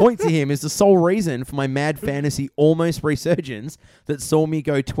and point to him as the sole reason for my mad fantasy almost resurgence that saw me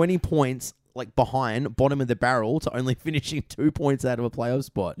go 20 points behind, bottom of the barrel, to only finishing 2 points out of a playoff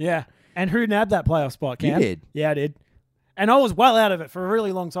spot. Yeah. And who nabbed that playoff spot, Cam? You did. Yeah, I did. And I was well out of it for a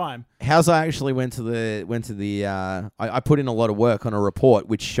really long time. How's I actually went to the I put in a lot of work on a report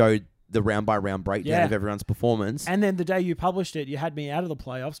which showed the round by round breakdown of everyone's performance. And then the day you published it, you had me out of the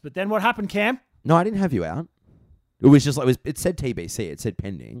playoffs. But then what happened, Cam? No, I didn't have you out. It was just it said TBC, it said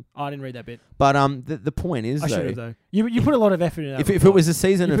pending. Oh, I didn't read that bit. But the point is, I should have, though. You put a lot of effort in that. If it was a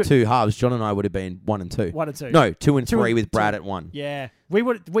season of two halves, John and I would have been 1 and 2. 1 and 2. No, 2 and Two 3 and- with Brad two. at 1. Yeah.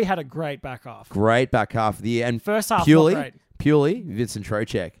 We had a great back half. Great back half of the year. And First half, purely, not purely Vincent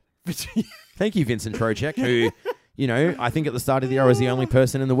Trocheck. Thank you, Vincent Trocheck, who, I think at the start of the year I was the only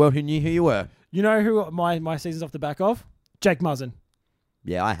person in the world who knew who you were. You know who my season's off the back of? Jake Muzzin.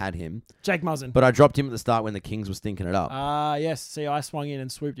 Yeah, I had him. Jake Muzzin. But I dropped him at the start when the Kings were stinking it up. Yes. See, I swung in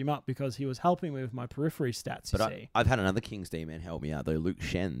and swooped him up because he was helping me with my periphery stats, But see. I've had another Kings D-man help me out, though, Luke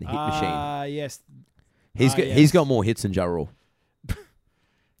Shen, the hit machine. Yes. He's got more hits than Ja Rule.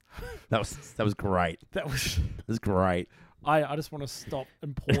 That was great. That was... That was great. I just want to stop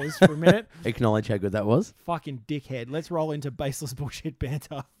and pause for a minute. Acknowledge how good that was. Fucking dickhead. Let's roll into baseless bullshit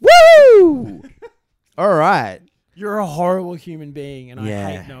banter. Woo! All right. You're a horrible human being, and Yeah.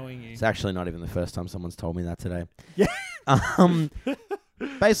 I hate knowing you. It's actually not even the first time someone's told me that today. Yeah.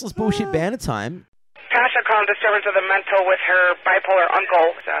 Baseless bullshit banner time. Tasha calling disturbance of the mental with her bipolar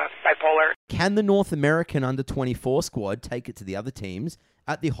uncle. Bipolar. Can the North American under-24 squad take it to the other teams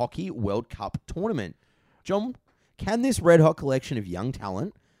at the Hockey World Cup tournament? John, can this red-hot collection of young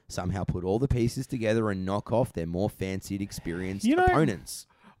talent somehow put all the pieces together and knock off their more fancied, experienced opponents?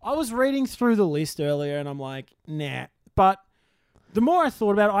 I was reading through the list earlier, and I'm like, nah. But the more I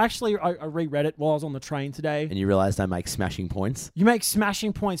thought about it, I reread it while I was on the train today. And you realised I make smashing points? You make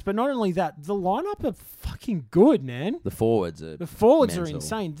smashing points, but not only that, the lineup are fucking good, man. The forwards are mental. mental.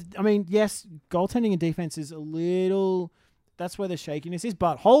 Insane. I mean, yes, goaltending and defense is a little... That's where the shakiness is,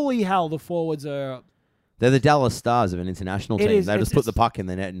 but holy hell, the forwards are... They're the Dallas Stars of an international team. is. They just put the puck in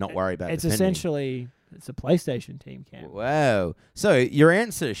the net and not worry about It's defending. essentially... It's a PlayStation team, Cam. Wow. So your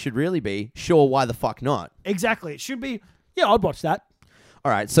answer should really be, sure, why the fuck not? Exactly. It should be... Yeah, I'd watch that.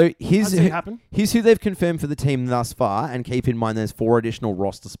 All right, so I'd see it happen. here's who they've confirmed for the team thus far, and keep in mind there's 4 additional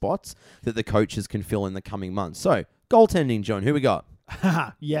roster spots that the coaches can fill in the coming months. So, goaltending, John, who we got?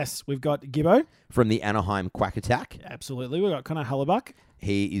 Yes, we've got Gibbo. From the Anaheim Quack Attack. Absolutely. We've got Connor Hellebuck.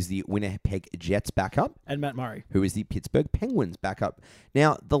 He is the Winnipeg Jets backup, And Matt Murray. who is the Pittsburgh Penguins backup.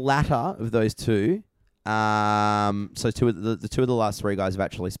 Now, the latter of those two, so two of the last 3 guys have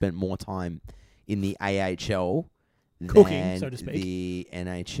actually spent more time in the AHL Cooking, than so to speak. the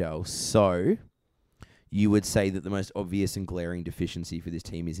NHL. So, you would say that the most obvious and glaring deficiency for this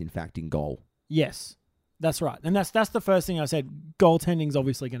team is, in fact, in goal. Yes. That's right. And that's the first thing I said. Goaltending's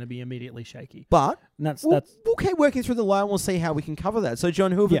obviously going to be immediately shaky. But And that's we'll keep working through the line. We'll see how we can cover that. So,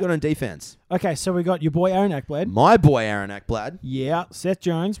 John, who have we Yeah. got on defense? Okay, so we got your boy Aaron Ekblad. My boy, Aaron Ekblad. Yeah, Seth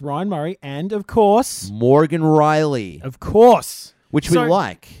Jones, Ryan Murray, and of course, Morgan Riley, which So- we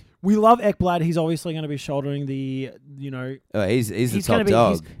like. we love Ekblad. He's obviously going to be shouldering the, He's the he's top going to be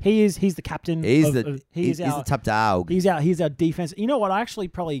dog. he's the captain. He's he's the top dog. He's our defense. You know what? I actually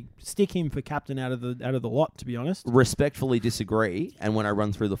probably stick him for captain out of the lot, to be honest. Respectfully disagree, and when I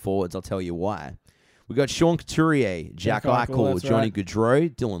run through the forwards, I'll tell you why. We got Sean Couturier, Jack Eichel, that's Johnny right.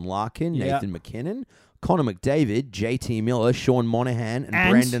 Gaudreau, Dylan Larkin, Yeah. Nathan McKinnon, Connor McDavid, JT Miller, Sean Monahan, and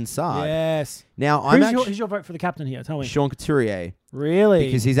Brandon Saad. Yes. Now, Who's your vote for the captain here? Tell me. Sean Couturier. Really?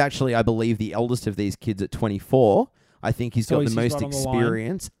 Because he's actually, I believe, the eldest of these kids at 24. I think he's So got he's the most right on the line.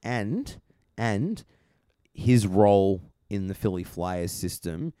 experience and his role in the Philly Flyers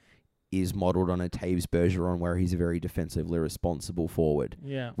system is modelled on a Taves Bergeron, where he's a very defensively responsible forward.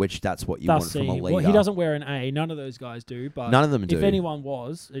 Yeah. Which that's what you want from a leader. Well, he doesn't wear an A. None of those guys do. But none of them do. If anyone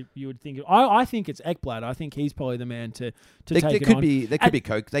was, you would think. I think it's Ekblad. I think he's probably the man to take it on. They could be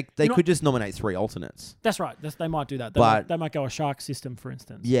Coke. They could just nominate 3 alternates. That's right. They might do that. They might go a Shark system, for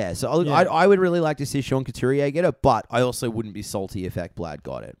instance. Yeah. So I would really like to see Sean Couturier get it, but I also wouldn't be salty if Ekblad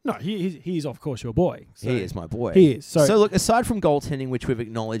got it. No, he's of course your boy. So he is my boy. He is. So look, aside from goaltending, which we've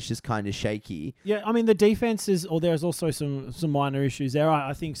acknowledged is kind of shaky. Yeah, I mean the defense is, or there's also some minor issues there.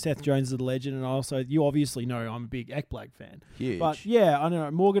 I think Seth Jones is a legend, and you obviously know I'm a big Ekblad fan. Huge. But yeah, I don't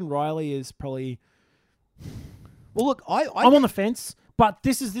know. Morgan Riley is probably. Well, look, I'm on the fence. But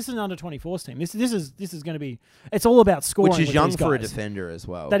this is an under 24s team. This is going to be. It's all about scoring, which is young for a guys. defender as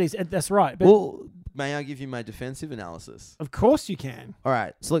well. That's right. But well, may I give you my defensive analysis? Of course you can. All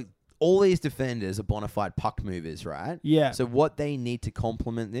right. So look, all these defenders are bona fide puck movers, right? Yeah. So what they need to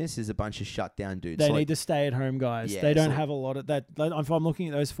complement this is a bunch of shutdown dudes. They need to stay at home guys. Yeah, they don't have a lot of that. If I'm looking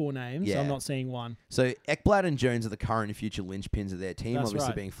at those 4 names, I'm not seeing one. So Ekblad and Jones are the current and future linchpins of their team, That's obviously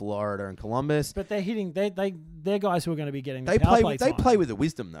right. being Florida and Columbus. But they're hitting. They're guys who are going to be getting. They play play with a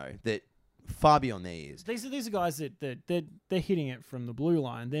wisdom though that far beyond their ears. These are guys that they're hitting it from the blue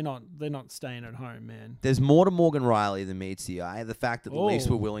line. They're not staying at home, man. There's more to Morgan Riley than meets the eye. The fact that the Leafs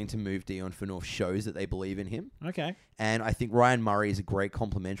were willing to move Dion Phaneuf shows that they believe in him. Okay. And I think Ryan Murray is a great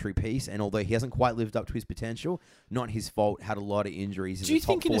complementary pice. And although he hasn't quite lived up to his potential, not his fault, had a lot of injuries. Do you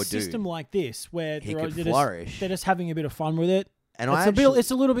think in a system like this where he could flourish, they're just having a bit of fun with it? And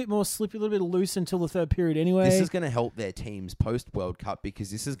it's a little bit more slippy, a little bit loose until the third period anyway. This is going to help their teams post-World Cup because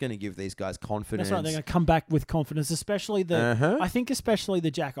this is going to give these guys confidence. That's right. They're going to come back with confidence, especially I think especially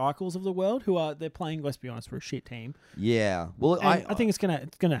the Jack Eichels of the world they're playing, let's be honest, for a shit team. Yeah. Well, I think it's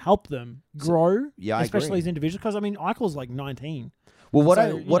going to help them grow, especially I as individuals, because I mean Eichel's like 19. Well,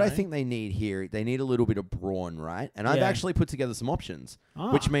 what I think they need here, they need a little bit of brawn, right? And I've actually put together some options,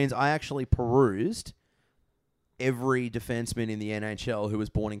 which means I actually perused every defenseman in the NHL who was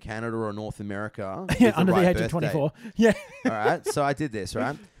born in Canada or North America under the age of 24. Yeah. All right. So I did this,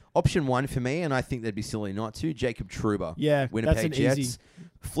 right? Option 1 for me, and I think they'd be silly not to, Jacob Trouba. Yeah, Winnipeg Jets.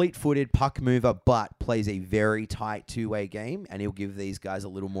 Fleet-footed, puck mover, but plays a very tight 2-way game, and he'll give these guys a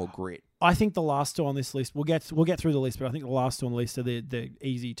little more grit. I think the last 2 on this list, we'll get through the list, but I think the last 2 on the list are the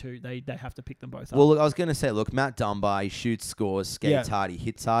easy 2. They have to pick them both up. Well, look, I was going to say, Matt Dunbar, he shoots, scores, skates hard, he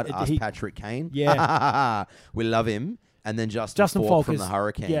hits hard. Ask Patrick Kane. Yeah. We love him. And then Justin Falk from the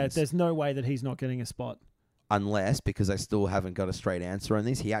Hurricanes. Yeah, there's no way that he's not getting a spot. Unless, because I still haven't got a straight answer on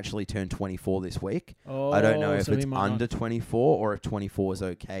this, he actually turned 24 this week. I don't know if it's under 24 or if 24 is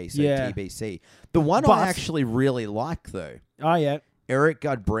okay. So TBC. The one I actually really like, though. Oh, yeah. Eric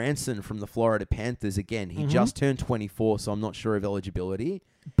Gudbranson from the Florida Panthers. Again, he just turned 24, so I'm not sure of eligibility.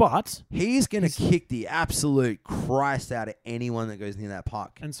 But he's going to kick the absolute Christ out of anyone that goes near that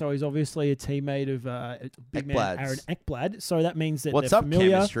puck. And so he's obviously a teammate of big man Aaron Ekblad. So that means that what's they're up,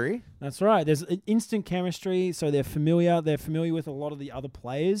 familiar. chemistry? That's right. There's instant chemistry, so they're familiar. They're familiar with a lot of the other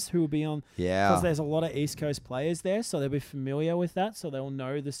players who will be on. Yeah. Because there's a lot of East Coast players there, so they'll be familiar with that. So they'll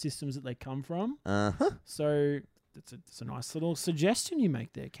know the systems that they come from. So it's a nice little suggestion you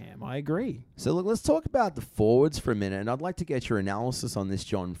make there, Cam. I agree. So look, let's talk about the forwards for a minute, and I'd like to get your analysis on this,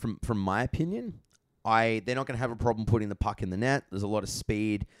 John. From my opinion, they're not going to have a problem putting the puck in the net. There's a lot of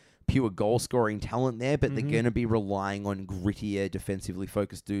speed, pure goal scoring talent there, but they're going to be relying on grittier, defensively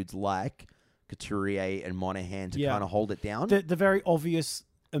focused dudes like Couturier and Monahan to kind of hold it down. The very obvious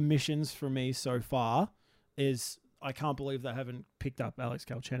omissions for me so far is I can't believe they haven't picked up Alex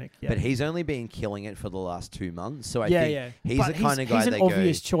Galchenyuk yet. But he's only been killing it for the last 2 months, so I think he's the kind of guy he's they an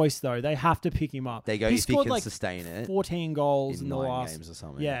obvious choice, though. They have to pick him up. They go, he if he scored can like sustain it 14 goals in the 9 last games or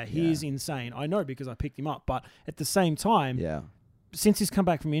something. Yeah, he is insane. I know because I picked him up, but at the same time, since he's come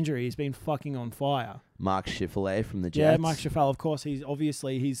back from injury, he's been fucking on fire. Mark Schifferle from the Jets. Yeah, Mark Schifferle, of course. He's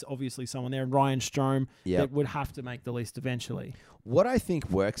obviously someone there. Ryan Strome that would have to make the list eventually. What I think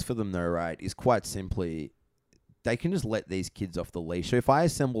works for them, though, right, is quite simply they can just let these kids off the leash. So if I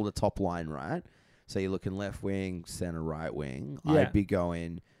assemble the top line, right, so you're looking left wing, center, right wing, I'd be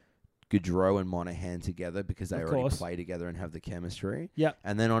going Gaudreau and Monahan together because they already play together and have the chemistry. Yeah.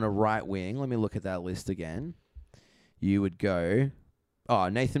 And then on a right wing, let me look at that list again. You would go,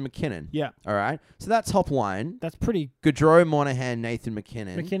 Nathan McKinnon. Yeah. All right. So that top line. That's pretty. Gaudreau, Monahan, Nathan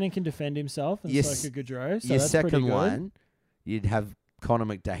McKinnon. McKinnon can defend himself, and so could Gaudreau. So your that's second pretty good. line, you'd have Connor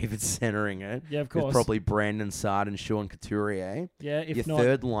McDavid centering it. Yeah, of course. With probably Brandon Saad and Sean Couturier. Yeah, your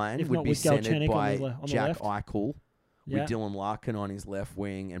third line would be centered by Jack Eichel Yeah. with Dylan Larkin on his left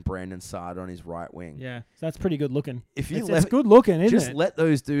wing and Brandon Saad on his right wing. Yeah, so that's pretty good looking. If you It's good looking, isn't just it? let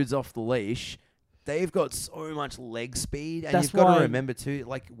those dudes off the leash. They've got so much leg speed, and That's you've got why- to remember too,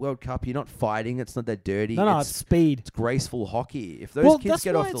 like World Cup, you're not fighting. It's not that dirty. No, it's speed. It's graceful hockey. If those Well, kids that's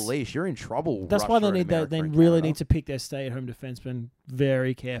get why off the it's- leash, you're in trouble. That's why Russia they and need that. America They and really Canada. need to pick their stay-at-home defensemen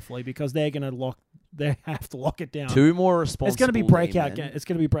very carefully because they're going to lock. They have to lock it down. Two more responsible. It's going to be breakout. D-men. It's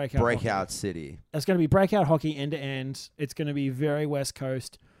going to be breakout. Breakout Hockey. City. It's going to be breakout hockey end to end. It's going to be very West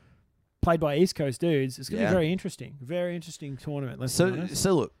Coast, played by East Coast dudes. It's going to Yeah. be very interesting. Very interesting tournament. Let's be honest.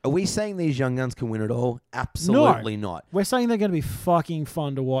 So look, are we saying these young guns can win it all? Absolutely not. We're saying they're going to be fucking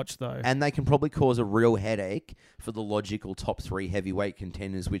fun to watch, though. And they can probably cause a real headache for the logical top 3 heavyweight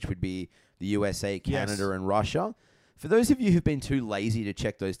contenders, which would be the USA, Canada, Yes. and Russia. For those of you who've been too lazy to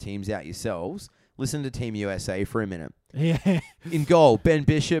check those teams out yourselves, listen to Team USA for a minute. Yeah. In goal, Ben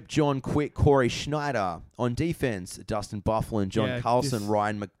Bishop, John Quick, Corey Schneider. On defense, Dustin Bufflin, John Yeah, Carlson, this-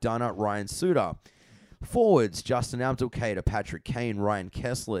 Ryan McDonough, Ryan Suter. Forwards, Justin Abdelkader, Patrick Kane, Ryan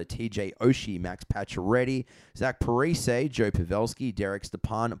Kessler, TJ Oshie, Max Pacioretty, Zach Parise, Joe Pavelski, Derek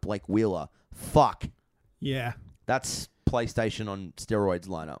Stepan, Blake Wheeler. Fuck. Yeah. That's PlayStation on steroids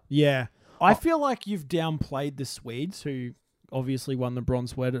lineup. Yeah. I feel like you've downplayed the Swedes, who obviously won the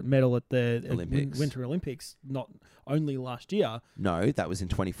bronze medal at the Olympics. Winter Olympics, not only last year. No, that was in It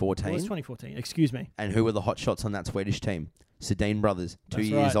 2014. was 2014. Excuse me. And who were the hot shots on that Swedish team? Sedin brothers, 2 That's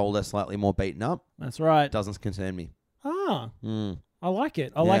years right. older, slightly more beaten up. That's right. Doesn't concern me. Ah, Mm. I like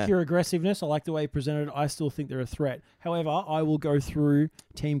it. I Yeah. like your aggressiveness. I like the way you presented it. I still think they're a threat. However, I will go through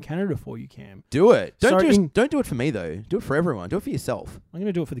Team Canada for you, Cam. Do it. So Don't do it for me though. Do it for everyone. Do it for yourself. I'm going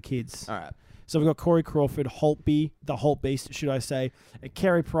to do it for the kids. All right. So we've got Corey Crawford, Holtby, the Holt Beast, should I say.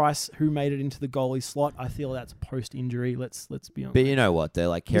 Carey Price, who made it into the goalie slot. I feel that's post-injury. Let's be honest. But you know what? They're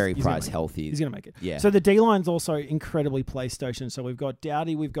like Carey he's gonna Price make it. healthy. He's going to make it. Yeah. So the D-line's also incredibly PlayStation. So we've got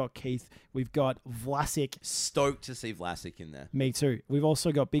Dowdy, we've got Keith, we've got Vlasic. Stoked to see Vlasic in there. Me too. We've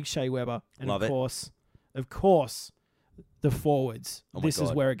also got Big Shea Weber. And Love it. of course, the forwards. Oh my This is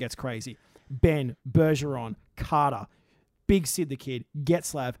God. where it gets crazy. Ben, Bergeron, Carter, Big Sid the Kid,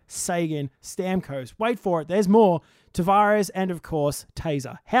 Getzlav, Sagan, Stamkos. Wait for it. There's more. Tavares and of course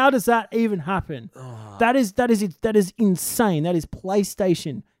Taser. How does that even happen? That is insane. That is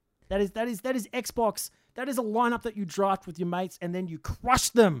PlayStation. That is Xbox. That is a lineup that you draft with your mates and then you crush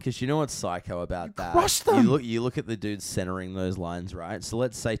them. Because you know what's psycho about that? crush them. You look at the dudes centering those lines, right? So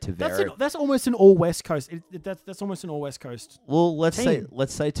let's say Tavares. That's almost an all West Coast. That's almost an all West Coast. Well, let's team.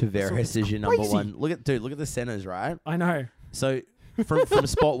 say Tavares It's is your number crazy. one. Look at the centers, right? I know. So from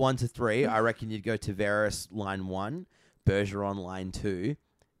spot 1 to 3, I reckon you'd go Tavares line 1, Bergeron line 2,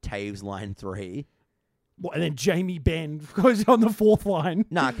 Taves line 3. What, and then Jamie Benn goes on the fourth line.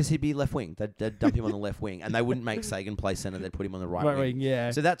 Nah, because he'd be left wing. They'd dump him on the left wing, and they wouldn't make Sagan play center. They'd put him on the right wing. Yeah.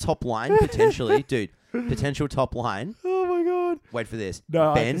 So that top line potentially, dude, potential top line. Oh my god. Wait for this.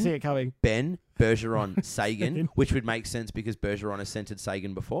 No, I can see it coming. Ben, Bergeron, Sagan, which would make sense because Bergeron has centered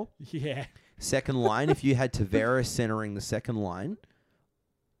Sagan before. Yeah. Second line, if you had Tavares centering the second line,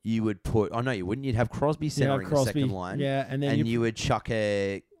 you would put. Oh no, you wouldn't. You'd have Crosby centering the second line. Yeah, and then you would chuck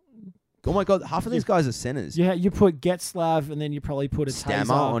a. Oh my god, half of these guys are centers. yeah, you put Getzlav and then you probably put a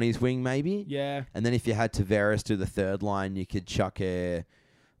Stammer Taser. on his wing, maybe. Yeah. And then if you had Tavares do the third line, you could chuck a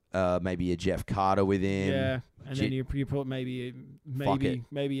maybe a Jeff Carter with him. Yeah. And then you put maybe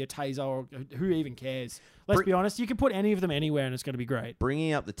a Taser or who even cares? Let's be honest, you can put any of them anywhere and it's going to be great.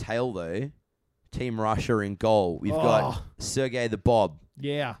 Bringing up the tail though, Team Russia in goal. We've got Sergei the Bob.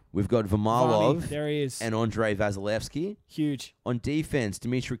 Yeah. We've got Varney, Varlamov there he is. and Andrei Vasilevsky. Huge. On defense,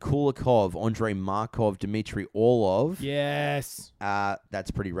 Dmitry Kulikov, Andrei Markov, Dmitry Orlov. Yes. That's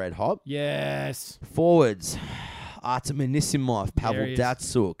pretty red hot. Yes. Forwards, Artem Anisimov, There Pavel he is.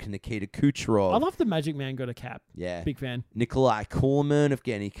 Datsuk, Nikita Kucherov. I love the Magic Man got a cap. Yeah. Big fan. Nikolai Kulemin,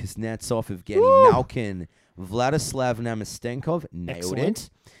 Evgeny Kuznetsov, Evgeny Malkin, Vladislav Namastenkov, nailed Excellent. it.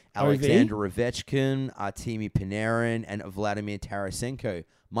 Alexander Ovechkin, Artemi Panarin, and Vladimir Tarasenko.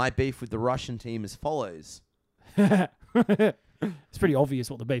 My beef with the Russian team as follows. It's pretty obvious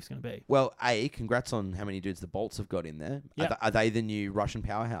what the beef's going to be. Well, congrats on how many dudes the Bolts have got in there. Yep. Are they the new Russian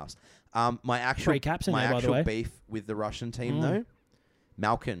powerhouse? My actual, Three caps in my there, by the actual way. beef with the Russian team, though,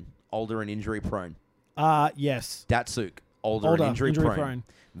 Malkin, older and injury prone. Yes. Datsuk, older and injury prone.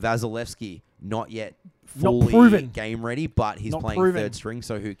 Vasilevsky, not yet Not fully proven. game ready, but he's Not playing proven. third string,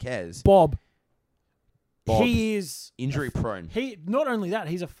 so who cares? Bob. Bob, He is injury prone. He not only that,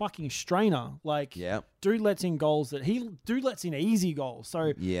 he's a fucking strainer. Like, Yeah, dude lets in goals dude lets in easy goals.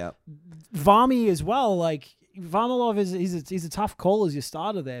 So yeah. Varmy as well. Like, Varlamov he's a tough call as your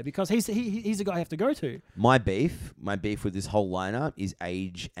starter there because he's a guy you have to go to. My beef with this whole lineup is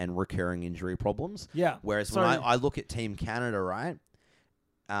age and recurring injury problems. Yeah. Whereas when I look at Team Canada, right,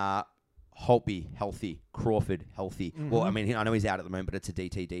 Holtby healthy, Crawford healthy. Mm-hmm. Well, I mean, I know he's out at the moment, but it's a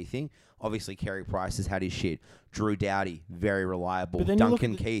DTD thing. Obviously, Carey Price has had his shit. Drew Doughty, very reliable.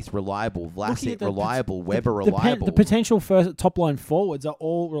 Duncan Keith, reliable. Vlasic, reliable. Weber, reliable. The potential first top line forwards are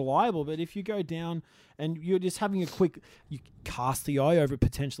all reliable, but if you go down and you're just having you cast the eye over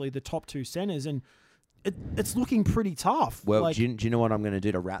potentially the top two centers, and it's looking pretty tough. Well, do you know what I'm going to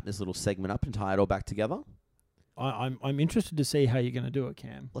do to wrap this little segment up and tie it all back together? I'm interested to see how you're going to do it,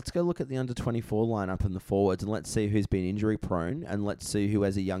 Cam. Let's go look at the under-24 lineup and the forwards, and let's see who's been injury-prone, and let's see who,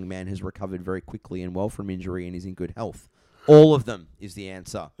 as a young man, has recovered very quickly and well from injury and is in good health. All of them is the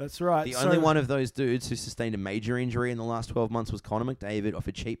answer. That's right. The only one of those dudes who sustained a major injury in the last 12 months was Connor McDavid off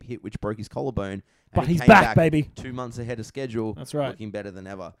a cheap hit which broke his collarbone. But he's back, baby. 2 months ahead of schedule. That's right. Looking better than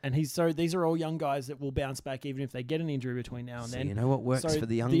ever. And these are all young guys that will bounce back even if they get an injury between now and then. You know what works for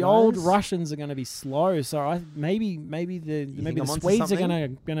the young guys? The old Russians are going to be slow, so maybe the Swedes are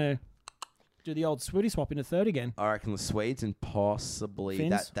going to do the old Swedish swap into third again. I reckon the Swedes and possibly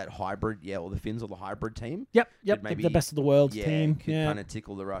Finns? that hybrid, or the Finns or the hybrid team. Yep, the best of the world team. Could kind of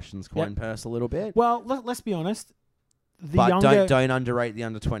tickle the Russians' coin purse a little bit. Well, let's be honest. Don't underrate the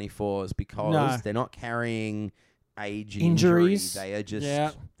under 24s because they're not carrying age injuries. They are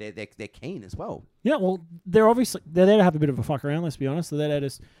just they're keen as well. Yeah, well, they're there to have a bit of a fuck around. Let's be honest. They're there to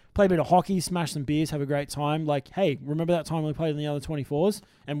just play a bit of hockey, smash some beers, have a great time. Like, hey, remember that time we played in the under 24s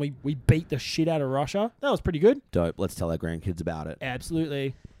and we beat the shit out of Russia? That was pretty good. Dope. Let's tell our grandkids about it.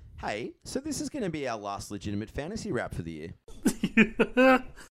 Absolutely. Hey, so this is going to be our last legitimate fantasy wrap for the year.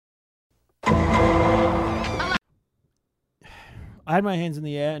 I had my hands in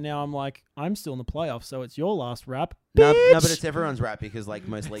the air, and now I'm like, I'm still in the playoffs, so it's your last wrap. No, but it's everyone's wrap because like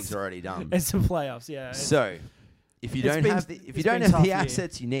most leagues are already done. It's the playoffs, yeah. So, if you don't have the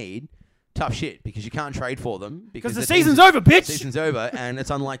assets you need, tough shit because you can't trade for them because the season's over, bitch. The season's over, and it's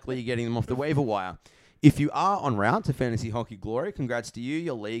unlikely you're getting them off the waiver wire. If you are en route to Fantasy Hockey Glory, congrats to you,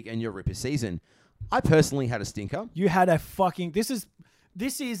 your league, and your Ripper season. I personally had a stinker. You had a fucking...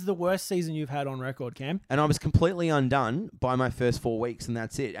 This is the worst season you've had on record, Cam. And I was completely undone by my first 4 weeks, and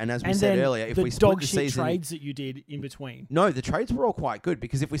that's it. And as we said earlier, if we split the season... trades that you did in between. No, the trades were all quite good,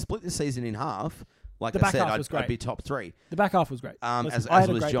 because if we split the season in half, like I said, I'd be top 3. The back half was great. As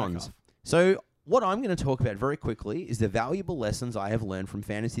was John's. So what I'm going to talk about very quickly is the valuable lessons I have learned from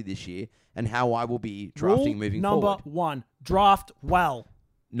fantasy this year and how I will be drafting moving forward. Number 1, draft well.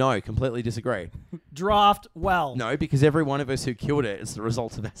 No, completely disagree. Draft well. No, because every one of us who killed it is the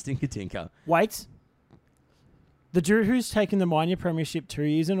result of our stinker tinker. Wait. The dude who's taken the Mania Premiership 2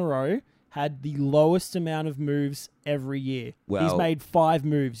 years in a row had the lowest amount of moves every year. Well, he's made 5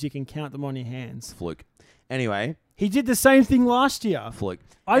 moves. You can count them on your hands. Fluke. Anyway. He did the same thing last year. Fluke.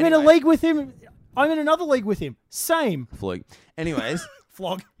 I'm in a league with him. I'm in another league with him. Same. Fluke. Anyways.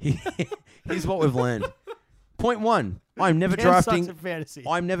 Flog. Here's what we've learned. Point 1. I'm never drafting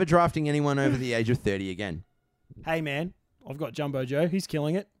anyone over the age of 30 again. Hey, man. I've got Jumbo Joe. He's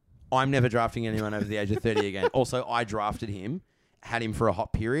killing it. I'm never drafting anyone over the age of 30 again. Also, I drafted him, had him for a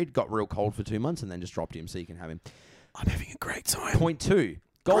hot period, got real cold for 2 months, and then just dropped him so you can have him. I'm having a great time. Point 2.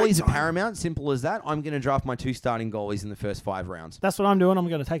 Goalies are paramount. Simple as that. I'm going to draft my 2 starting goalies in the first 5 rounds. That's what I'm doing. I'm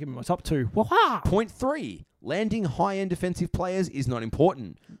going to take him in my top 2. Wah-ha! Point 3. Landing high-end defensive players is not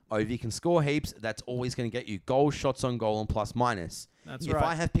important. Ovi can score heaps. That's always going to get you goals, shots on goal, and plus minus. That's if right.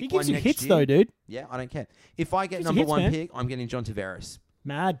 I have picked he gives one you next hits, year, though, dude. Yeah, I don't care. If I get number 1 pick, I'm getting John Tavares.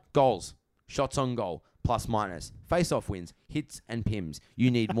 Mad. Goals, shots on goal, plus minus, face-off wins, hits, and pims. You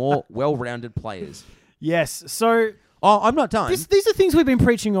need more well-rounded players. Yes. So... Oh, I'm not done. These are things we've been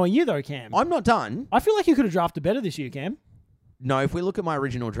preaching all year, though, Cam. I'm not done. I feel like you could have drafted better this year, Cam. No, if we look at my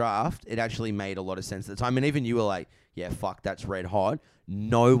original draft, it actually made a lot of sense at the time. And even you were like, yeah, fuck, that's red hot.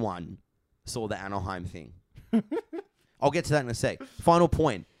 No one saw the Anaheim thing. I'll get to that in a sec. Final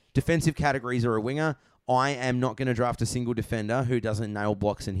point. Defensive categories are a winger. I am not going to draft a single defender who doesn't nail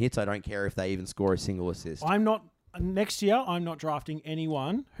blocks and hits. I don't care if they even score a single assist. Next year, I'm not drafting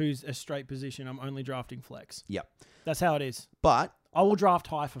anyone who's a straight position. I'm only drafting flex. Yep. That's how it is. But I will draft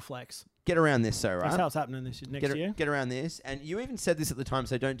high for flex. Get around this, right? That's how it's happening next year. Get around this. And you even said this at the time,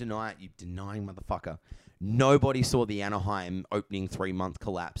 so don't deny it. You denying motherfucker. Nobody saw the Anaheim opening 3-month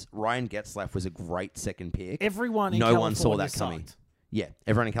collapse. Ryan Getzlaf was a great second pick. Everyone in no California one saw that coming. Sucked. Yeah,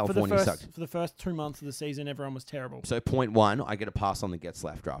 everyone in California sucked. For the first 2 months of the season, everyone was terrible. So point 1, I get a pass on the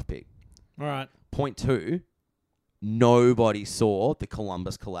Getzlaf draft pick. All right. Point 2, nobody saw the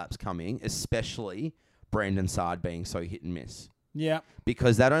Columbus collapse coming, especially Brandon Saad being so hit and miss. Yeah.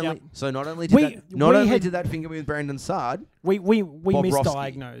 Because that only Yep. so not only We did that finger me with Brandon Saad, we Bobrovsky.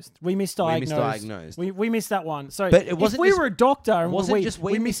 misdiagnosed. We misdiagnosed. We missed that one. So But it wasn't if we just- were a doctor and wasn't just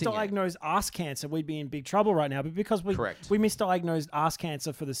we missing it. misdiagnosed ass cancer, we'd be in big trouble right now. But because we Correct. we misdiagnosed ass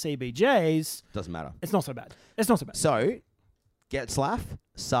cancer for the CBJs, doesn't matter. it's not so bad. It's not so bad. So, Getzlaff,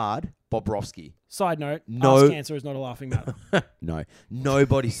 Saad, Bobrovsky. Side note, No. ass cancer is not a laughing matter. No,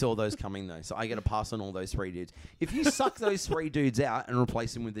 nobody saw those coming though. So I get a pass on all those 3 dudes. If you suck those 3 dudes out and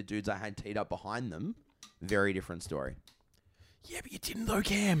replace them with the dudes I had teed up behind them, very different story. Yeah, but you didn't though,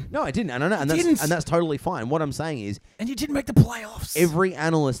 Cam. No, I didn't, and didn't. that's totally fine. What I'm saying is, And you didn't make the playoffs. every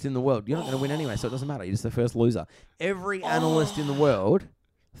analyst in the world, you're not going to win anyway, so it doesn't matter. You're just the first loser. Every analyst in the world,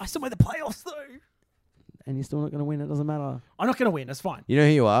 I still made the playoffs though. and you're still not going to win. It doesn't matter. I'm not going to win. That's fine. You know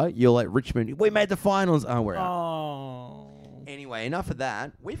who you are? You're like Richmond. We made the finals. Oh, we're out. Oh. Anyway, enough of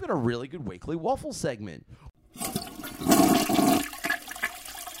that. We've got a really good weekly waffle segment.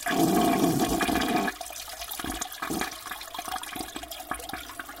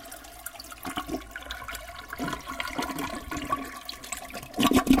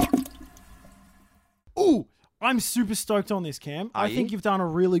 Ooh, I'm super stoked on this, Cam. Are I think you? you've done a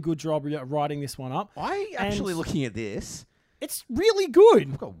really good job writing this one up. Actually looking at this, It's really good.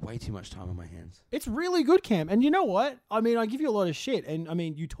 I've got way too much time on my hands. It's really good, Cam. And you know what? I mean, I give you a lot of shit, and I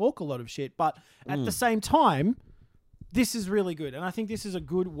mean, you talk a lot of shit, but at the same time, this is really good. And I think this is a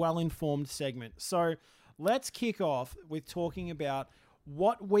good, well-informed segment. So let's kick off with talking about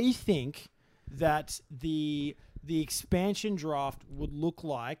what we think that the expansion draft would look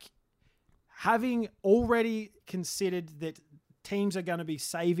like, having already considered that teams are going to be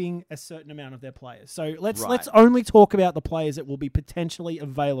saving a certain amount of their players. So let's only talk about the players that will be potentially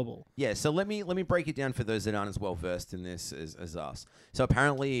available. Yeah, so let me break it down for those that aren't as well versed in this as us. So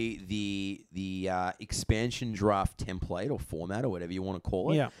apparently the expansion draft template or format or whatever you want to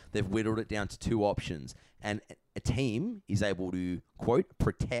call it, they've whittled it down to 2 options. And a team is able to, quote,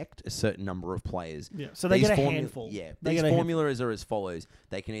 protect a certain number of players. Yeah, so they get a handful. Yeah, They these get a formulas are as follows.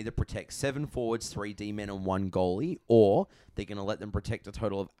 They can either protect 7 forwards, 3 D-men, and 1 goalie, or they're going to let them protect a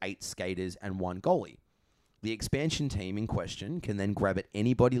total of 8 skaters and 1 goalie. The expansion team in question can then grab at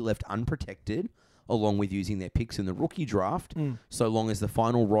anybody left unprotected, along with using their picks in the rookie draft, so long as the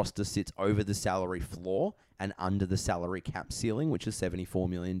final roster sits over the salary floor and under the salary cap ceiling, which is $74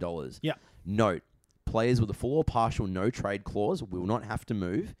 million. Yeah. Note, players with a full or partial no-trade clause will not have to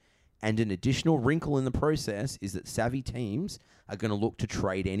move, and an additional wrinkle in the process is that savvy teams are going to look to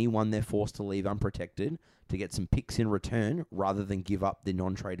trade anyone they're forced to leave unprotected to get some picks in return rather than give up the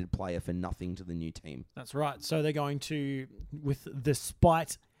non-traded player for nothing to the new team. That's right. So they're going to, with the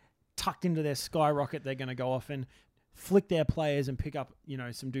spite tucked into their skyrocket, they're going to go off and flick their players and pick up,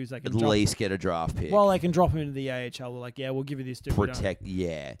 some dudes they can At drop. least get a draft pick. Well, they can drop them into the AHL. We're like, yeah, we'll give you this dude. we don't- Protect,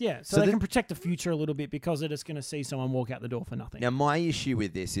 yeah. Yeah, so they can protect the future a little bit because they're just going to see someone walk out the door for nothing. Now, my issue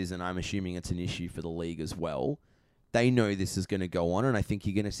with this is, and I'm assuming it's an issue for the league as well, they know this is going to go on, and I think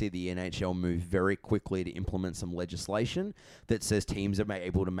you're going to see the NHL move very quickly to implement some legislation that says teams are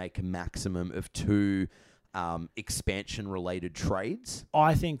able to make a maximum of 2 expansion-related trades.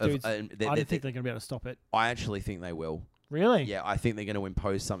 I think, Of- dudes, I don't think they're going to be able to stop it. I actually think they will. Really? Yeah, I think they're going to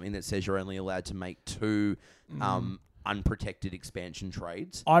impose something that says you're only allowed to make 2 unprotected expansion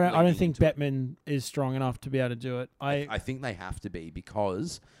trades. I don't leading think into it. Bettman is strong enough to be able to do it. I think they have to be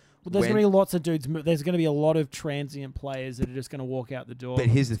because... There's going to be lots of dudes. There's going to be a lot of transient players that are just going to walk out the door. But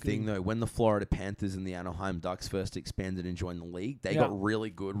here's the thing, though. When the Florida Panthers and the Anaheim Ducks first expanded and joined the league, they got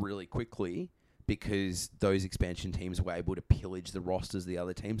really good really quickly because those expansion teams were able to pillage the rosters of the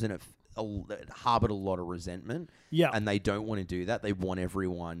other teams, and it harbored a lot of resentment. Yeah. And they don't want to do that. They want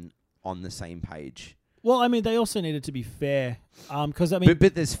everyone on the same page. Well, I mean, they also needed to be fair, because I mean,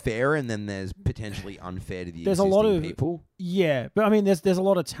 But there's fair, and then there's potentially unfair to the there's a existing lot of people. Yeah, but I mean, there's a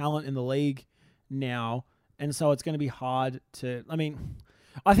lot of talent in the league now, and so it's going to be hard to. I mean,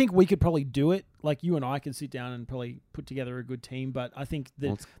 I think we could probably do it. Like you and I could sit down and probably put together a good team. But I think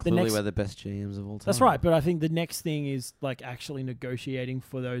Well, it's the clearly next we're the best GMs of all time. that's right. But I think the next thing is like actually negotiating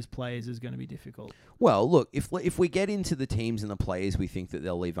for those players is going to be difficult. Well, look, if we get into the teams and the players we think that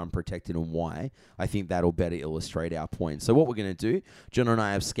they'll leave unprotected and why, I think that'll better illustrate our point. So what we're going to do, John and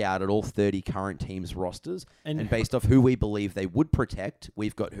I have scouted all 30 current teams' rosters, and based off who we believe they would protect,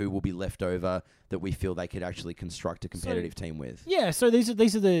 we've got who will be left over that we feel they could actually construct a competitive team with. Yeah, so these are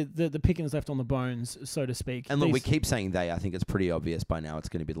the pickings left on the bones, so to speak. And look, we keep saying they. I think it's pretty obvious by now it's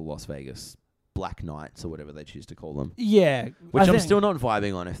going to be the Las Vegas Black Knights or whatever they choose to call them. Yeah. Which I'm still not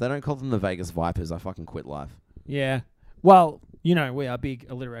vibing on. If they don't call them the Vegas Vipers, I fucking quit life. Yeah. Well, we are big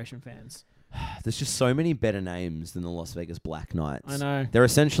alliteration fans. There's just so many better names than the Las Vegas Black Knights. I know. They're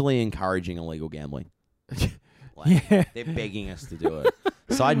essentially encouraging illegal gambling. Yeah. They're begging us to do it.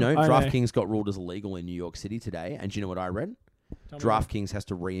 Side note, I know. DraftKings got ruled as illegal in New York City today. And do you know what I read? Tell me DraftKings has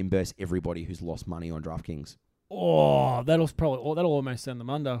to reimburse everybody who's lost money on DraftKings. Oh, that'll almost send them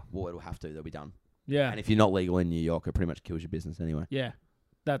under. Well, it'll have to. They'll be done. Yeah. And if you're not legal in New York, it pretty much kills your business anyway. Yeah.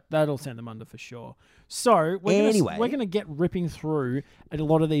 That'll send them under for sure. So we're gonna get ripping through at a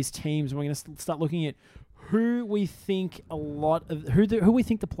lot of these teams. We're gonna start looking at who we think who we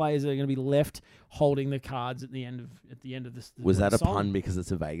think the players that are going to be left holding the cards at the end of this. Was that a song. pun because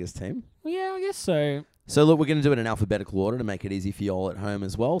it's a Vegas team? Well, yeah, I guess so. So look, we're going to do it in alphabetical order to make it easy for you all at home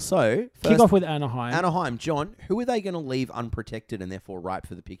as well. So Kick off with Anaheim. Anaheim, John, who are they going to leave unprotected and therefore ripe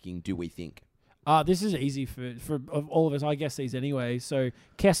for the picking? Do we think? This is easy for of all of us. I guess these anyway. So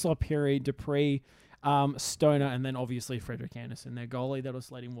Kessler, Perry, Dupree, Stoner, and then obviously Frederick Anderson, their goalie. That'll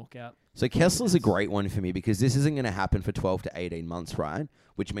just let him walk out. So Kessler's a great one for me because this isn't going to happen for 12 to 18 months, right?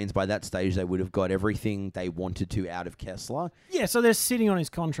 Which means by that stage they would have got everything they wanted to out of Kessler. Yeah, so they're sitting on his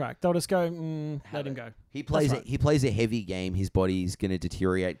contract. They'll just go, let him go. He plays a heavy game. His body's going to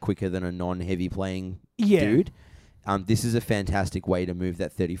deteriorate quicker than a non-heavy playing dude. This is a fantastic way to move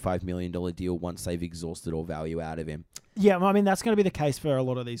that $35 million deal once they've exhausted all value out of him. Yeah, I mean, that's going to be the case for a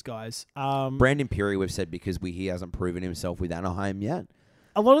lot of these guys. Brandon Perry, we've said, because he hasn't proven himself with Anaheim yet.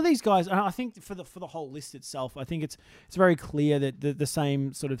 A lot of these guys, and I think for the whole list itself, I think it's very clear that the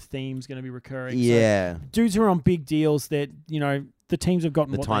same sort of theme's going to be recurring. Yeah. So dudes who are on big deals that, the teams have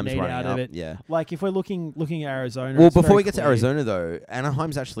gotten what they need out of it. Yeah. Like if we're looking at Arizona. Well, before we get to Arizona, though,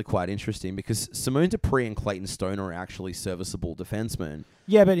 Anaheim's actually quite interesting because Simone Dupree and Clayton Stoner are actually serviceable defensemen.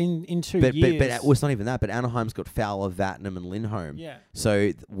 Yeah, but in 2 years. But it's not even that. But Anaheim's got Fowler, Vatnam, and Lindholm. Yeah.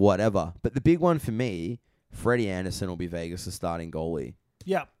 So whatever. But the big one for me, Freddie Anderson will be Vegas' starting goalie.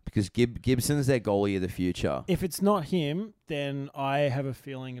 Yeah. Because Gibson's their goalie of the future. If it's not him, then I have a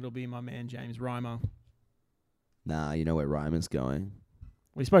feeling it'll be my man James Reimer. Nah, you know where Ryman's going.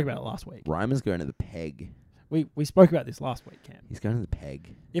 We spoke about it last week. Ryman's going to the Peg. We spoke about this last week, Cam. He's going to the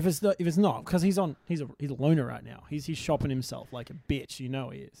Peg. If it's not, because he's a loner right now. He's shopping himself like a bitch. You know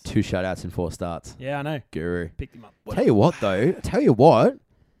he is. 2 shutouts in 4 starts. Yeah, I know. Guru. Picked him up. Tell you what.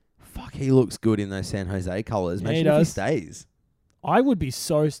 Fuck, he looks good in those San Jose colours. Imagine if he stays. I would be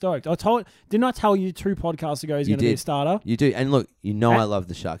so stoked. Didn't I tell you 2 podcasts ago he's going to be a starter? You do. And look, I love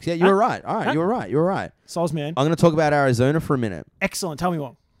the Sharks. Yeah, you were right. All right, you were right. Soz, man. I'm going to talk about Arizona for a minute. Excellent. Tell me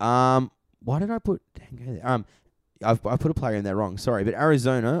what. Why did I put Dango there? I put a player in there wrong. Sorry, but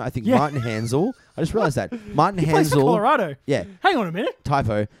Arizona, I think Martin Hansel. I just realized that. Martin he Hansel. Plays for Colorado. Yeah. Hang on a minute.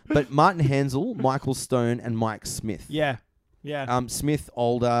 Typo. But Martin Hansel, Michael Stone, and Mike Smith. Yeah. Smith,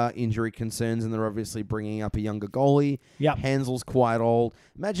 older, injury concerns, and they're obviously bringing up a younger goalie. Yep. Hansel's quite old.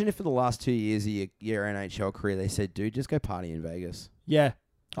 Imagine if for the last 2 years of your NHL career, they said, dude, just go party in Vegas. Yeah.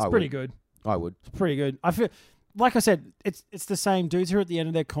 It's pretty good. I would. It's pretty good. I feel, like I said, it's the same. Dudes who are at the end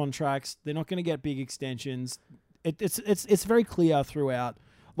of their contracts. They're not going to get big extensions. It's very clear throughout.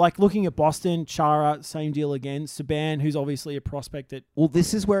 Like looking at Boston, Chara, same deal again. Saban, who's obviously a prospect that... Well,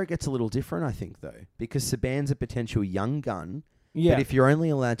 this is where it gets a little different, I think, though. Because Saban's a potential young gun. Yeah. But if you're only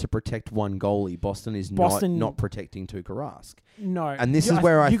allowed to protect one goalie, Boston is not protecting Tuukka Rask. No. And this is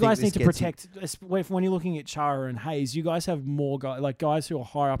where I think you guys need to protect... When you're looking at Chara and Hayes, you guys have more guys who are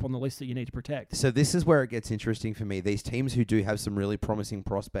higher up on the list that you need to protect. So this is where it gets interesting for me. These teams who do have some really promising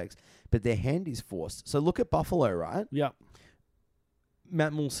prospects, but their hand is forced. So look at Buffalo, right? Yep.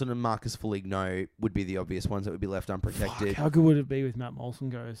 Matt Moulson and Marcus Foligno would be the obvious ones that would be left unprotected. Fuck, how good would it be with Matt Moulson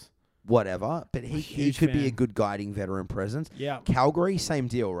goes? Whatever, but he could be a good guiding veteran presence. Yeah. Calgary, same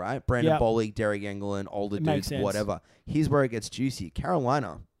deal, right? Brandon Bollig, Derek Engelland, older dudes, whatever. Here's where it gets juicy.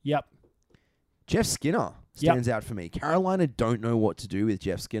 Carolina. Yep. Jeff Skinner stands out for me. Carolina don't know what to do with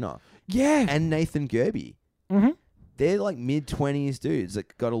Jeff Skinner. Yeah. And Nathan Gerby. Mm-hmm. They're like mid-20s dudes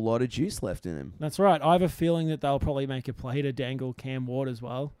that got a lot of juice left in them. That's right. I have a feeling that they'll probably make a play to dangle Cam Ward as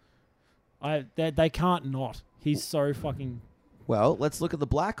well. They can't not. He's so fucking... Well, let's look at the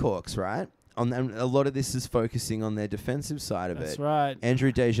Blackhawks, right? A lot of this is focusing on their defensive side of it. That's right.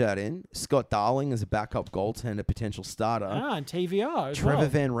 Andrew Desjardins, Scott Darling as a backup goaltender, potential starter. And TVR as Trevor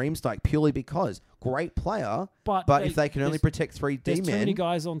Van Riemsdyk, purely because great player, but if they can only protect 3 D-men... There's too many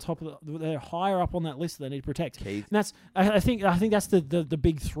guys on top of they're higher up on that list that they need to protect. Keith. And that's I think that's the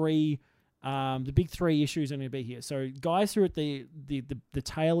big three. The big 3 issues are going to be here. So guys who are at the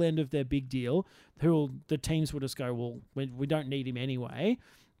tail end of their big deal, the teams will just go, well, we don't need him anyway.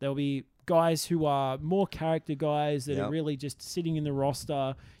 There'll be guys who are more character guys that are really just sitting in the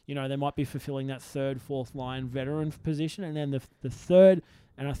roster. They might be fulfilling that 3rd, 4th line veteran position. And then the third,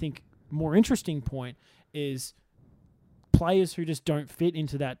 and I think more interesting point is players who just don't fit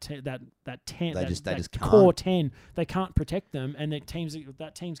into that 10, They just core can't. 10. They can't protect them, and that team's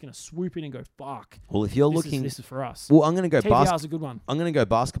going to swoop in and go, fuck. Well, if you're This is for us. well, I'm going to go TVR's a good one. I'm going to go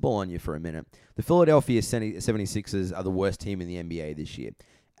basketball on you for a minute. The Philadelphia 76ers are the worst team in the NBA this year.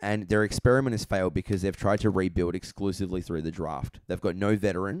 And their experiment has failed because they've tried to rebuild exclusively through the draft. They've got no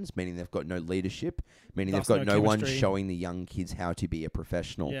veterans, meaning they've got no leadership, meaning Thus they've got no one chemistry. showing the young kids how to be a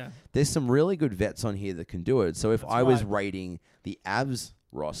professional. Yeah. There's some really good vets on here that can do it. So if That's I was right. rating the Avs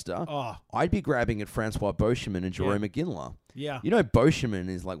roster, Oh, I'd be grabbing at Francois Beauchemin and Jerome McGinley. yeah. You know Beauchemin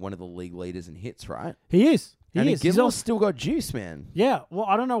is like one of the league leaders in hits, right? He is. And He is. He's McGinley's also, still got juice, man. yeah. Well,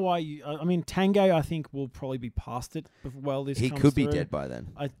 I don't know why you... I mean, Tanguay, I think, will probably be past it while this He comes could be through. dead by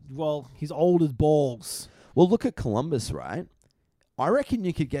then. Well, he's old as balls. Well, look at Columbus, right? I reckon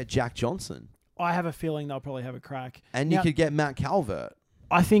you could get Jack Johnson. I have a feeling they'll probably have a crack. And Now, you could get Matt Calvert.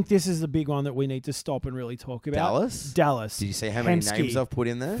 I think this is the big one that we need to stop and really talk about. Dallas. Did you say how many Hensky, names I've put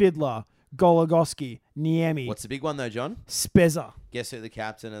in there? Fiddler, Goligoski, Niemi, What's the big one, though, John? Spezza. Guess who the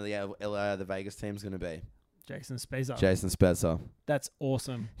captain of the Vegas team's going to be? Jason Spezza. Jason Spezza. That's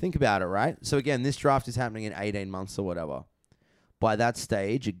awesome. Think about it, right? So, again, this draft is happening in 18 months or whatever. By that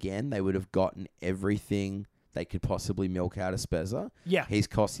stage, again, they would have gotten everything they could possibly milk out of Spezza. Yeah. He's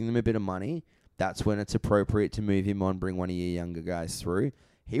costing them a bit of money. That's when it's appropriate to move him on, bring one of your younger guys through.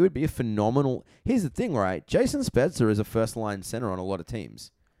 He would be a phenomenal... Here's the thing, right? Jason Spezza is a first-line center on a lot of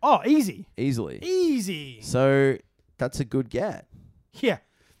teams. Oh, easy. Easily. Easy. So, that's a good get. Yeah.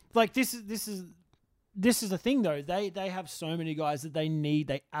 Like, this is the thing, though. They have so many guys that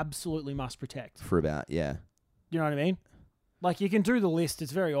they absolutely must protect. For about, yeah. You know what I mean? Like, you can do the list.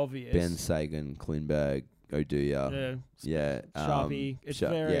 It's very obvious. Ben Sagan, Klingberg, Oduya. Yeah. Yeah. Sharpie. It's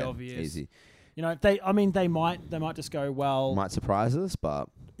very obvious. Easy. You know, they might just go, well, Might surprise us, but...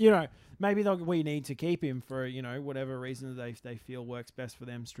 you know, maybe we need to keep him for, you know, whatever reason that they feel works best for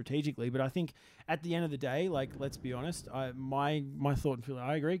them strategically. But I think at the end of the day, like, let's be honest, my thought and feeling,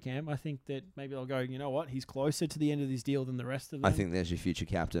 I agree, Cam. I think that maybe they'll go, you know what, he's closer to the end of this deal than the rest of them. I think there's your future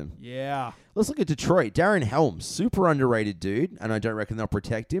captain. Yeah. Let's look at Detroit. Darren Helms, super underrated dude, and I don't reckon they'll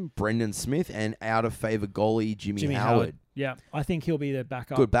protect him. Brendan Smith and out-of-favor goalie Jimmy Howard. Yeah, I think he'll be the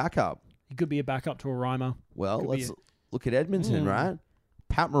backup. Good backup. He could be a backup to a Reimer. Well, Could let's be look at Edmonton, right?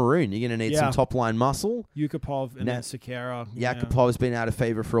 Pat Maroon, you're going to need some top-line muscle. Yukapov and then Sekera. Yakupov's been out of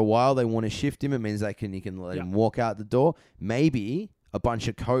favor for a while. They want to shift him. It means you can let him walk out the door. Maybe a bunch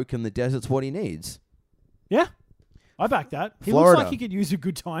of coke in the desert's what he needs. Yeah, I back that. He Florida. looks like he could use a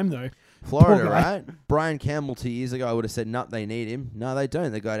good time, though. Florida, Poor guy. right? Brian Campbell 2 years ago, I would have said, nope, they need him. No, they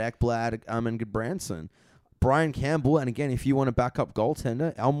don't. They got Ekblad, and Goodbranson. Brian Campbell, and again, if you want a backup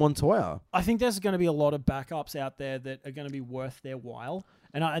goaltender, Al Montoya. I think there's going to be a lot of backups out there that are going to be worth their while.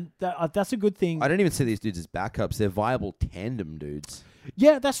 And that's a good thing. I don't even see these dudes as backups. They're viable tandem dudes.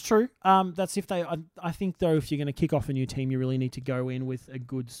 Yeah, that's true. That's if they. I think though, if you're going to kick off a new team, you really need to go in with a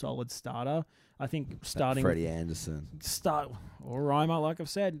good, solid starter. I think starting Freddie Anderson. Or Reimer, like I've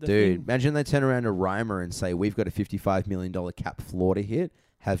said. Dude, imagine they turn around to Reimer and say, "We've got a $55 million cap floor to hit.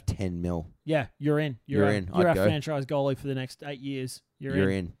 Have 10 mil." Yeah, you're in. You're in. You're I'd our go. franchise goalie for the next 8 years. You're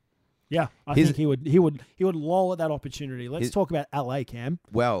in. Yeah, I think he would loll at that opportunity. Let's talk about LA, Cam.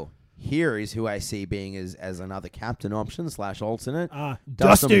 Well, here is who I see being as another captain option / alternate. Dustin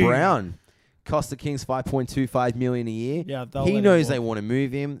Dusty Brown. Cost the Kings $5.25 million a year. Yeah, they'll he let him knows walk. they want to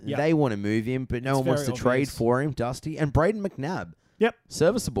move him. Yep. They want to move him, but no It's one wants very to trade obvious. for him. Dusty and Braden McNabb. Yep.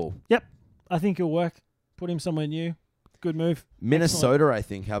 Serviceable. Yep. I think it'll work. Put him somewhere new. Good move. Minnesota, I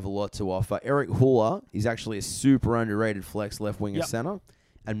think, have a lot to offer. Eric Hula is actually a super underrated flex left winger Yep. center,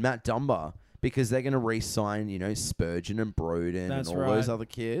 and Matt Dunbar, because they're going to re-sign, Spurgeon and Broden That's and all right. those other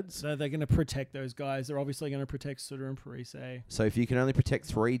kids. So they're going to protect those guys. They're obviously going to protect Sutter and Parise. So if you can only protect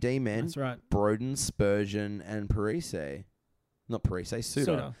 3 D men, That's right. Broden, Spurgeon, and Parise. Not Parise,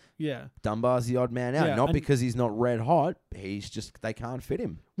 Suter. Yeah. Dunbar's the odd man out. Yeah, Not and- because he's not red hot. He's just, they can't fit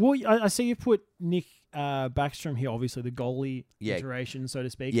him. Well, I see you put Nick Backstrom here, obviously the goalie Yeah. iteration, so to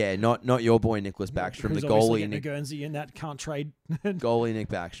speak. Yeah, not your boy Nicholas Backstrom, Who's the obviously goalie getting a Nick, Guernsey and that can't trade. goalie Nick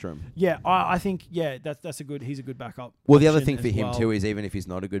Backstrom. Yeah, I think that's a good. He's a good backup. Well, the other option thing for as him well. too is even if he's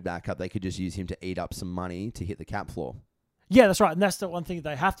not a good backup, they could just use him to eat up some money to hit the cap floor, Yeah, that's right, and that's the one thing that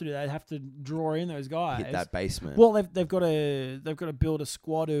they have to do. They have to draw in those guys. hit that basement. Well, they've got to build a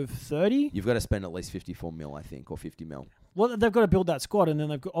squad of 30. You've got to spend at least 54 mil, I think, or 50 mil. Well, they've got to build that squad, and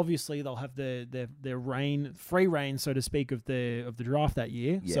then obviously they'll have their free reign, so to speak, of the draft that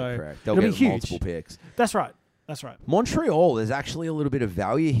year. Yeah, so correct. They'll it'll get be huge. multiple picks. That's right. That's right. Montreal, there's actually a little bit of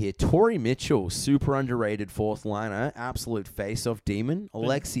value here. Torrey Mitchell, super underrated fourth liner, absolute face-off demon.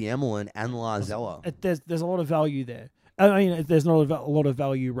 Alexi Emelin and Larzella. There's a lot of value there. I mean, there's not a lot of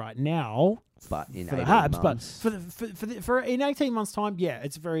value right now. But in for the 18 Habs, months. but for in 18 months' time, yeah,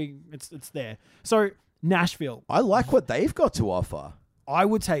 it's there. So Nashville, I like what they've got to offer. I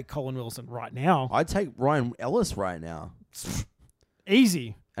would take Colin Wilson right now. I'd take Ryan Ellis right now.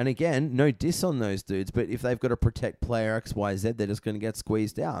 Easy. And again, no diss on those dudes, but if they've got to protect player X, Y, Z, they're just going to get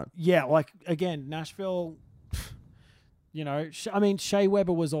squeezed out. Yeah, like, again, Nashville, I mean, Shea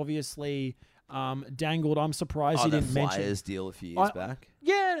Weber was obviously dangled. I'm surprised he didn't mention. Flyers deal a few years back.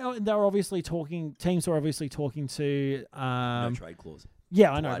 Yeah, they were obviously talking, teams were obviously talking to... no trade clause.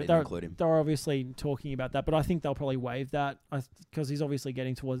 Yeah, I know, Didn't but include him. they're obviously talking about that, but I think they'll probably waive that because he's obviously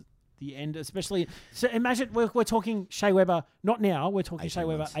getting towards the end, especially... So imagine we're talking Shea Weber, not now, we're talking Shea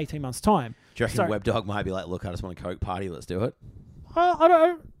Weber 18 months' time. Do you reckon Web Dog might be like, look, I just want a Coke party, let's do it? I don't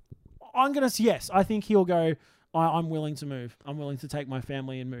know. I'm going to say yes. I think he'll go, I'm willing to move. I'm willing to take my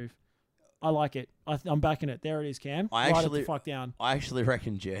family and move. I like it. I'm backing it. There it is, Cam. Write it the fuck down. I actually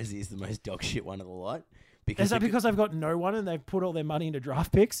reckon Jersey is the most dog shit one of the lot. Is that because they've got no one and they've put all their money into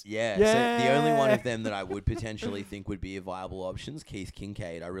draft picks? Yeah. So the only one of them that I would potentially think would be a viable option is Keith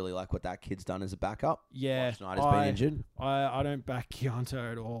Kincaid. I really like what that kid's done as a backup. Yeah. Schneider's been injured. I don't back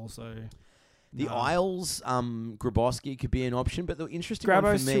Keonto at all, so... The Isles, Grabowski could be an option, but the interesting Grabo's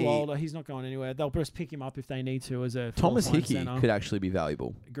one for me... too old. He's not going anywhere. They'll just pick him up if they need to as a... Thomas Hickey center. could actually be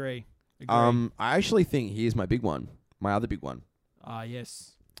valuable. Agree. I actually think here's my big one. My other big one.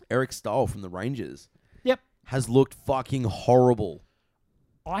 Yes. Eric Stahl from the Rangers. Yep. Has looked fucking horrible.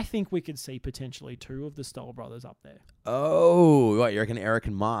 I think we could see potentially two of the Stoll brothers up there. Oh, what, you reckon Eric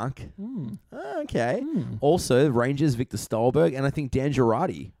and Mark? Okay. Also, Rangers, Victor Stolberg, and I think Dan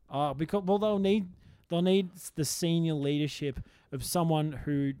Girardi. Because they'll need the senior leadership of someone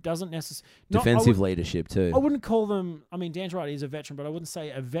who doesn't necessarily... Defensive leadership, too. I wouldn't call them... I mean, Dan Girardi is a veteran, but I wouldn't say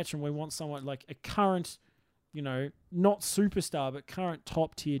a veteran. We want someone like a current... not superstar, but current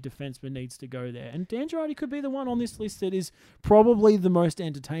top-tier defenseman needs to go there. And Dan Girardi could be the one on this list that is probably the most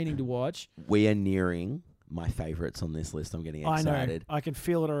entertaining to watch. We are nearing my favourites on this list. I'm getting excited. I know. I can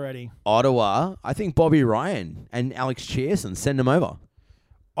feel it already. Ottawa, I think Bobby Ryan and Alex Cheerson, send them over.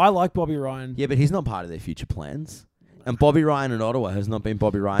 I like Bobby Ryan. Yeah, but he's not part of their future plans. And Bobby Ryan at Ottawa has not been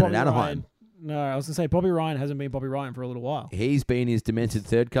Bobby Ryan at Anaheim. No, I was going to say Bobby Ryan hasn't been Bobby Ryan for a little while. He's been his demented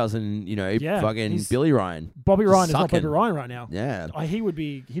third cousin, fucking Billy Ryan. Bobby Ryan is not Bobby Ryan right now. Yeah. He'd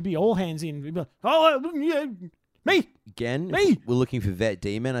be all hands in. He'd be like, oh, yeah, me. Again, Me. we're looking for vet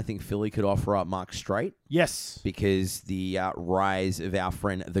D-men. I think Philly could offer up Mark Straight. Yes. Because the rise of our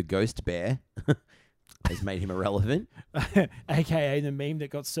friend the Ghost Bear has made him irrelevant. AKA the meme that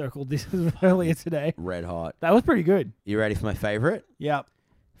got circled this earlier today. Red hot. That was pretty good. You ready for my favorite? Yep.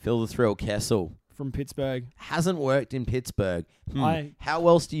 Phil the Thrill Kessel. From Pittsburgh. Hasn't worked in Pittsburgh. How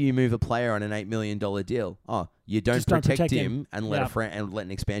else do you move a player on an $8 million deal? Oh, you don't protect him and let let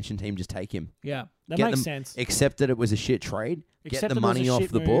an expansion team just take him. Yeah, that makes sense. Accept that it was a shit trade. Get the money off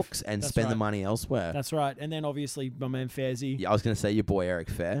the books and spend the money elsewhere. That's right. And then obviously my man Fairzy. Yeah, I was going to say your boy Eric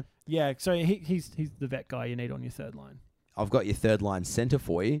Fair. Yeah, so he's the vet guy you need on your third line. I've got your third line center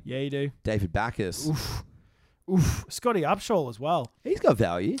for you. Yeah, you do. David Backus. Oof. Scotty Upshaw as well. He's got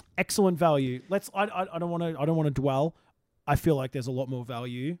value. Excellent value. I don't want to dwell. I feel like there's a lot more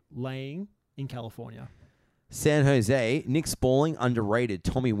value laying in California. San Jose, Nick Spaulding, underrated.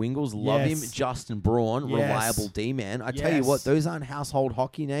 Tommy Wingles, love him. Justin Braun, reliable D-man. I tell you what, those aren't household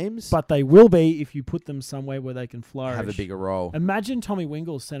hockey names. But they will be if you put them somewhere where they can flourish. Have a bigger role. Imagine Tommy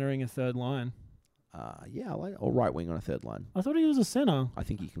Wingles centering a third line. Yeah, or right wing on a third line. I thought he was a center. I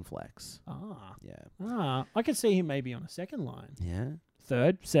think he can flex. Yeah. I could see him maybe on a second line. Yeah.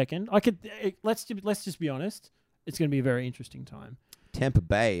 Third, second. Let's just be honest. It's going to be a very interesting time. Tampa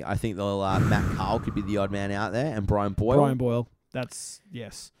Bay, I think they'll Matt Carl could be the odd man out there, and Brian Boyle. That's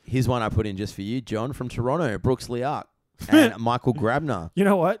yes. Here's one I put in just for you, John, from Toronto, Brooks Liak and Michael Grabner. You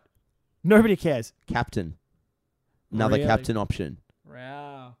know what? Nobody cares. Captain. Another captain option.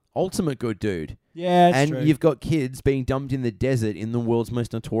 Wow. Ultimate good dude. Yeah, and true. You've got kids being dumped in the desert in the world's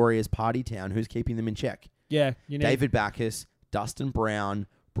most notorious party town. Who's keeping them in check? Yeah, David Backus, Dustin Brown,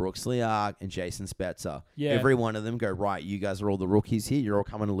 Brooks Liak, and Jason Spezza. Yeah. Every one of them go, right, you guys are all the rookies here. You're all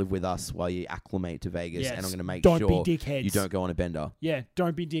coming to live with us while you acclimate to Vegas. Yes. And I'm going to make Don't sure be dickheads. you don't go on a bender. Yeah,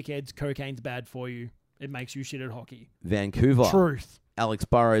 don't be dickheads. Cocaine's bad for you. It makes you shit at hockey. Vancouver. Truth. Alex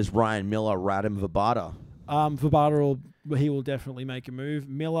Burrows, Ryan Miller, Radim Vabata. Vabata will definitely make a move.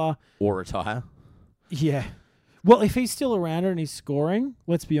 Miller. Or retire. Yeah. Well, if he's still around and he's scoring,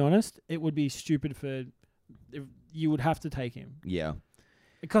 let's be honest, it would be stupid for you would have to take him Yeah.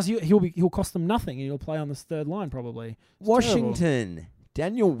 because he'll cost them nothing and he'll play on this third line probably. It's Washington,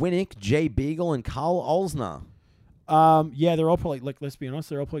 Daniel Winnick, Jay Beagle, and Carl Olsner. Yeah, they're all probably, let's be honest,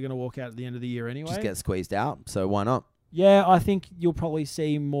 they're all probably going to walk out at the end of the year anyway. Just get squeezed out, so why not? Yeah, I think you'll probably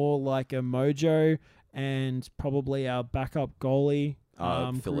see more like a Mojo and probably our backup goalie,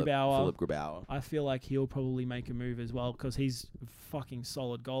 Philip Grubauer. I feel like he'll probably make a move as well because he's a fucking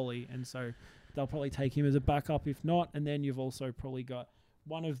solid goalie, and so they'll probably take him as a backup if not. And then you've also probably got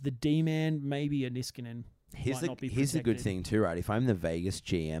one of the D-man, maybe a Niskanen. Here's the good thing too, right? If I'm the Vegas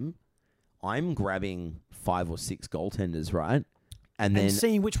GM, I'm grabbing 5 or 6 goaltenders, right? And then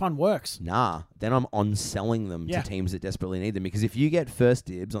seeing which one works. Then I'm on-selling them to teams that desperately need them. Because if you get first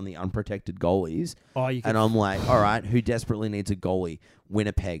dibs on the unprotected goalies, and I'm like, all right, who desperately needs a goalie?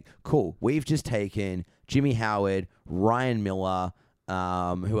 Winnipeg. Cool. We've just taken Jimmy Howard, Ryan Miller.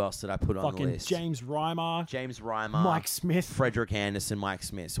 Who else did I put on the list? James Reimer, Mike Smith, Frederick Anderson, Mike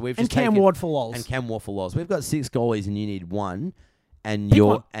Smith. So we've and just Cam Ward for lols. And Cam Ward for lols. We've got 6 goalies and you need one, and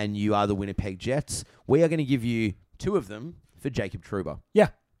you are the Winnipeg Jets. We are going to give you 2 of them for Jacob Trouba. Yeah.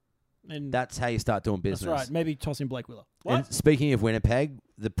 And that's how you start doing business. That's right. Maybe toss in Blake Wheeler. What? And speaking of Winnipeg,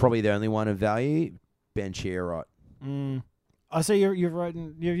 probably the only one of value, Ben Chiarot. I see you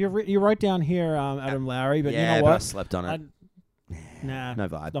wrote down here Adam Lowry, but you know what? But I slept on it. Nah, no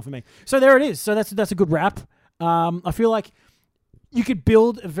vibe. Not for me. So there it is. So that's a good wrap. I feel like you could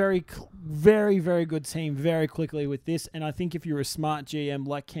build a very, very, very good team very quickly with this. And I think if you're a smart GM,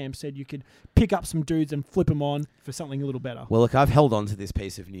 like Cam said, you could pick up some dudes and flip them on for something a little better. Well, look, I've held on to this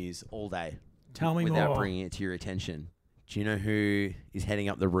piece of news all day. Tell me without more. Bringing it to your attention. Do you know who is heading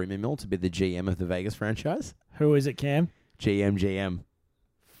up the rumor mill to be the GM of the Vegas franchise? Who is it, Cam? GM.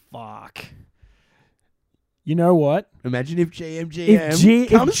 Fuck. You know what? Imagine if GM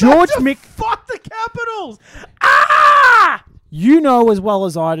if George fuck the Capitals. You know as well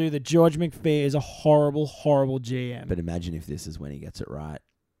as I do that George McPhee is a horrible, horrible GM. But imagine if this is when he gets it right.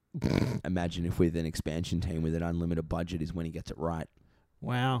 Imagine if with an expansion team with an unlimited budget is when he gets it right.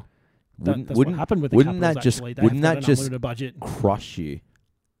 Wow. That's what happened with the Capitals, wouldn't that just budget. crush you?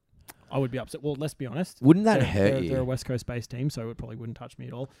 I would be upset. Well, let's be honest. Wouldn't that hurt you? They're a West Coast-based team, so it probably wouldn't touch me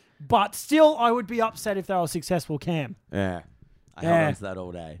at all. But still, I would be upset if they were a successful Cam. Yeah. I held on to that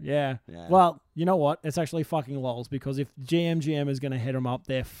all day. Yeah. Well, you know what? It's actually fucking lols because if GM is going to head them up,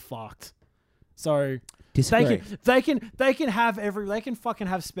 they're fucked. So disagree. They can fucking have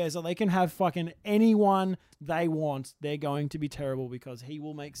Spezza. They can have fucking anyone they want. They're going to be terrible because he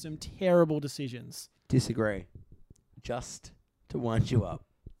will make some terrible decisions. Disagree. Just to wind you up.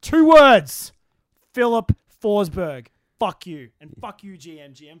 2 words. Philip Forsberg. Fuck you. And fuck you,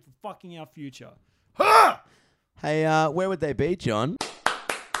 GM, for fucking our future. Ha! Hey, where would they be, John?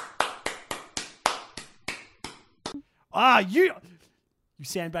 You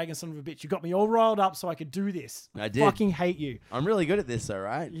sandbagging son of a bitch. You got me all riled up so I could do this. I did. Fucking hate you. I'm really good at this, though,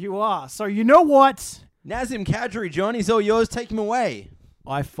 right? You are. So you know what? Nazem Kadri, John, he's all yours. Take him away.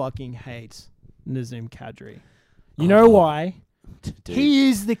 I fucking hate Nazem Kadri. You know why? Dude. He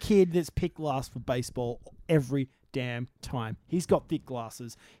is the kid that's picked last for baseball every damn time. He's got thick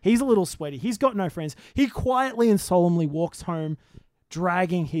glasses. He's a little sweaty. He's got no friends. He quietly and solemnly walks home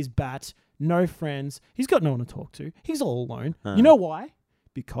dragging his bat. No friends. He's got no one to talk to. He's all alone. You know why?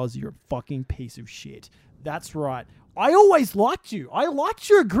 Because you're a fucking piece of shit. That's right. I always liked you. I liked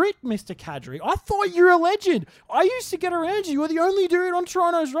your grit, Mr. Kadri. I thought you were a legend. I used to get around you. You were the only dude on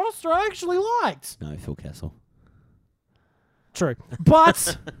Toronto's roster I actually liked. No, Phil Kessel. True.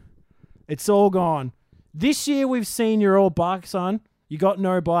 But it's all gone. This year we've seen you're all bark, son. You got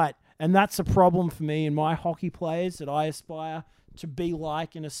no bite. And that's a problem for me and my hockey players that I aspire to be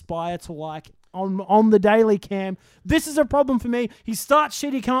like and aspire to like on the daily, Cam. This is a problem for me. He starts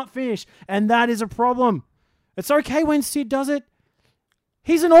shit, he can't finish. And that is a problem. It's okay when Sid does it.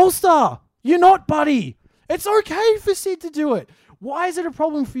 He's an all-star. You're not, buddy. It's okay for Sid to do it. Why is it a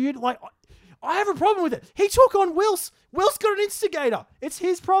problem for you? I have a problem with it. He took on Wills. Wills got an instigator. It's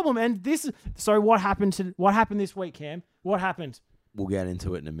his problem. And so what happened this week, Cam? What happened? We'll get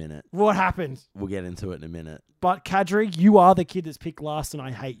into it in a minute. What happened? We'll get into it in a minute. But Kadri, you are the kid that's picked last and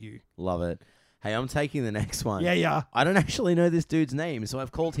I hate you. Love it. Hey, I'm taking the next one. Yeah. I don't actually know this dude's name, so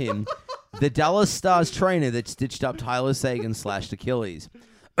I've called him the Dallas Stars trainer that stitched up Tyler Sagan / Achilles.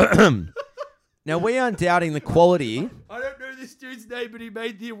 Now, we aren't doubting the quality. I don't know this dude's name, but he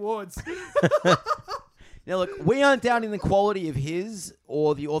made the awards. Now, look, we aren't doubting the quality of his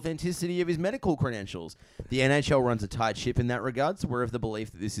or the authenticity of his medical credentials. The NHL runs a tight ship in that regard, so we're of the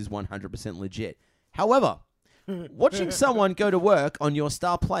belief that this is 100% legit. However, Watching someone go to work on your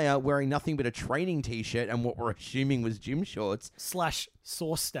star player wearing nothing but a training t-shirt and what we're assuming was gym shorts /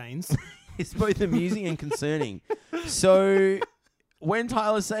 sauce stains. is both amusing and concerning. So when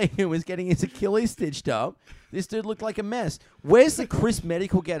Tyler Sagan was getting his Achilles stitched up, this dude looked like a mess. Where's the crisp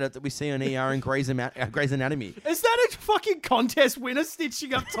medical getup that we see on ER and Grey's Anatomy? Is that a fucking contest winner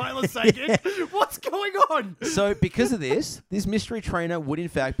stitching up Tyler Sagan? What's going on? So because of this mystery trainer would in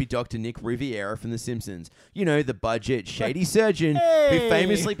fact be Dr. Nick Riviera from The Simpsons. You know, the budget, shady surgeon who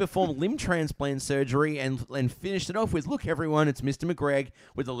famously performed limb transplant surgery and finished it off with, look everyone, it's Mr. McGregor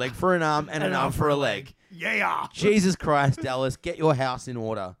with a leg for an arm and an arm for a leg. Yeah. Jesus Christ, Dallas, get your house in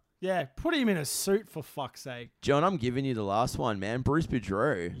order. Yeah, put him in a suit for fuck's sake. John, I'm giving you the last one, man. Bruce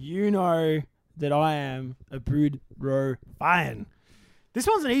Boudreau. You know that I am a Boudreau fan. This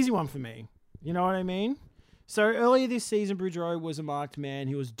one's an easy one for me. You know what I mean? So earlier this season, Boudreau was a marked man.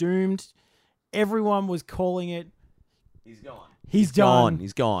 He was doomed. Everyone was calling it. He's gone. He's done.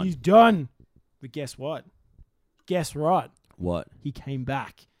 He's gone. He's done. But guess what? Guess right. What? He came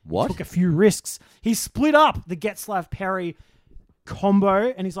back. What? Took a few risks. He split up the Getzlaff Perry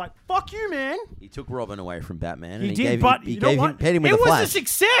combo, and he's like, "Fuck you, man." He took Robin away from Batman. He and did, gave but him, he you know gave what? him, paid him with it a was flash. a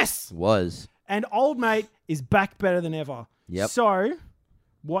success. It was. And old mate is back better than ever. Yep. So,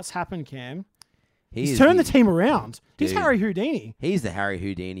 what's happened, Cam? He's turned the team around. He's Dude. Harry Houdini. He's the Harry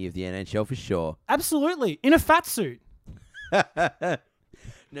Houdini of the NHL for sure. Absolutely. In a fat suit.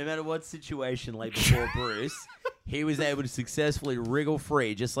 No matter what situation lay before Bruce, he was able to successfully wriggle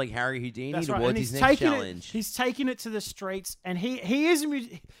free, just like Harry Houdini That's right. towards And his he's next taken challenge. he's taken it to the streets, and he is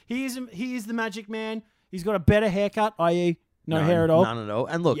the Magic Man. He's got a better haircut, i.e., no hair at all. None at all.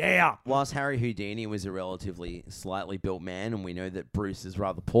 And look, Yeah. whilst Harry Houdini was a relatively slightly built man, and we know that Bruce is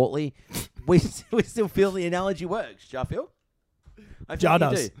rather portly, we still feel the analogy works. Jar feel? I feel Jar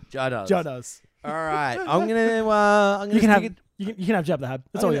like you does. do. Jar does. Jar does. All right, I'm gonna. You can have. stick it- You can have Jab the Hab.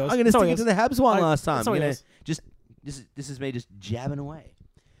 That's I'm all gonna, yours. I'm gonna That's all stick it yours. to the Habs one last time. That's all I'm gonna yours. just this is me just jabbing away.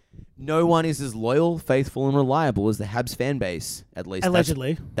 No one is as loyal, faithful, and reliable as the Habs fan base. At least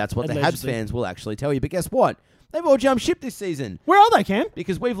Allegedly. that's what the Habs Allegedly. fans will actually tell you. But guess what? They've all jumped ship this season. Where are they, Cam?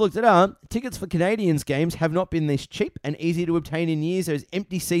 Because we've looked it up, tickets for Canadians games have not been this cheap and easy to obtain in years. There's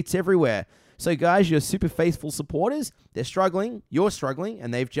empty seats everywhere. So guys, your super faithful supporters, they're struggling, you're struggling,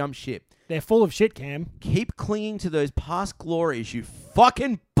 and they've jumped ship. They're full of shit, Cam. Keep clinging to those past glories, you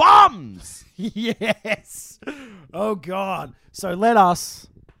fucking bums! Yes. Oh, God. So let us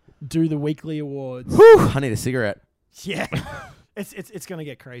do the weekly awards. Whew, I need a cigarette. Yeah. It's going to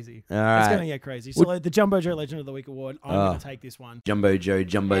get crazy. All It's right. going to get crazy. So the Jumbo Joe Legend of the Week award, I'm going to take this one. Jumbo Joe,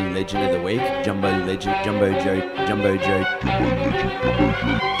 Jumbo Legend of the Week. Jumbo Legend, Jumbo Joe, Jumbo Joe.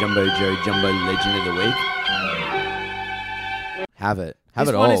 Jumbo Joe, Jumbo Legend of the Week. Have it. Have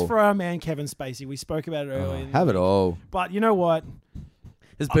This it one all. is for our man, Kevin Spacey. We spoke about it earlier. Have it all. But you know what?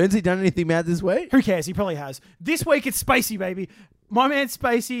 Has Burnsy done anything mad this week? Who cares? He probably has. This week it's Spacey, baby. My man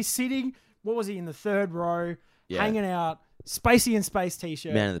Spacey sitting, what was he, in the third row, Yeah. hanging out. Spacey and Space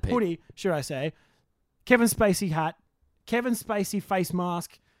t-shirt. Man of the people. Hoodie, should I say. Kevin Spacey hat. Kevin Spacey face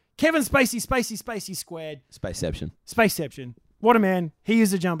mask. Kevin Spacey squared. Spaceception. Spaceception. What a man. He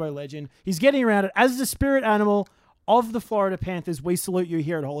is a Jumbo legend. He's getting around it. As the spirit animal of the Florida Panthers, we salute you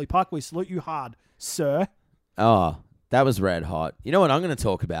here at Holy Puck. We salute you hard, sir. Oh, that was red hot. You know what I'm going to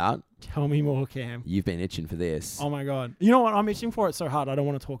talk about? Tell me more, Cam. You've been itching for this. Oh, my God. You know what? I'm itching for it so hard. I don't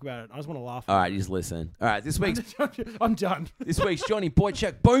want to talk about it. I just want to laugh. All right, you just listen. All right, this week's I'm done. Johnny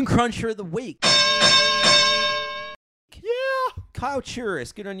Boychuk Bone Cruncher of the Week. Yeah. Kyle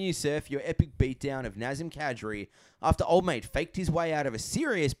Churis, good on you, sir, for your epic beatdown of Nazem Kadri after old mate faked his way out of a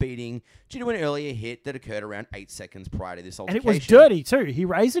serious beating due to an earlier hit that occurred around 8 seconds prior to this And altercation. it was dirty, too. He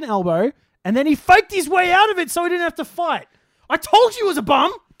raised an elbow, and then he faked his way out of it so he didn't have to fight. I told you he was a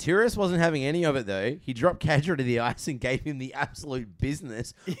bum. Churis wasn't having any of it, though. He dropped Kadri to the ice and gave him the absolute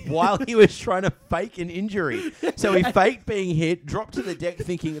business while he was trying to fake an injury. So he faked being hit, dropped to the deck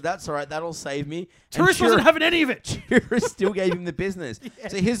thinking, that's all right, that'll save me. And Tourist wasn't having any of it. Churis still gave him the business.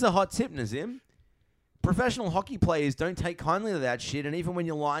 So here's the hot tip, Nazim. Professional hockey players don't take kindly to that shit, and even when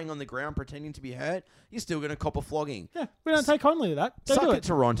you're lying on the ground pretending to be hurt, you're still going to cop a flogging. Yeah, we don't take kindly to that. Don't Suck do it,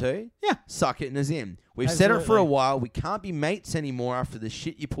 Toronto. Yeah. Suck it, Nazim. We've said it for a Absolutely. while. We can't be mates anymore after the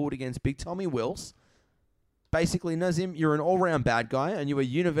shit you pulled against Big Tommy Wills. Basically, Nazim, you're an all-round bad guy, and you are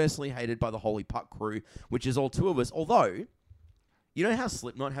universally hated by the Holy Puck crew, which is all two of us. Although, you know how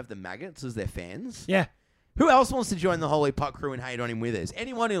Slipknot have the maggots as their fans? Yeah. Who else wants to join the Holy Puck crew and hate on him with us?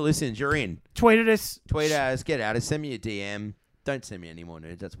 Anyone who listens, you're in. Tweeted us. Tweet us, get at us, send me a DM. Don't send me any more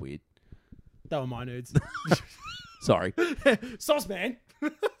nudes. That's weird. That were my nudes. Sorry. Sauce, man.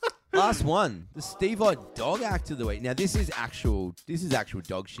 Last one. The Steve-O dog act of the week. Now, this is actual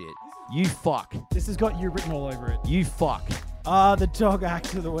dog shit. You fuck. This has got you written all over it. You fuck. The dog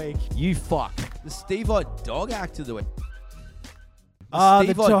act of the week. You fuck. The Steve-O dog act of the week.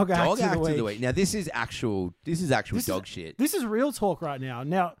 The dog act of the week. Now, this is actual dog shit. This is real talk right now.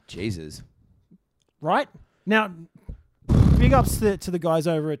 Now, Jesus. right? Now, big ups to the guys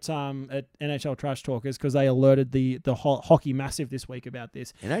over at NHL Trash Talkers because they alerted the Hockey Massive this week about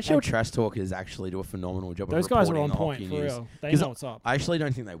this. NHL Trash Talkers actually do a phenomenal job of Those guys are reporting on the point, hockey for news. real. They know what's up. I actually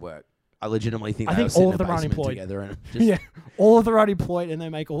don't think they work. I legitimately think I they think all all sit of them in a are basement unemployed. together and just, Yeah, all of them are unemployed and they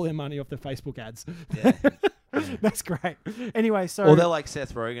make all their money off the Facebook ads. yeah. That's great. Anyway, so... Or they're like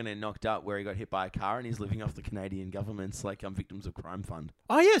Seth Rogen and Knocked Up, where he got hit by a car and he's living off the Canadian government's like Victims of Crime Fund.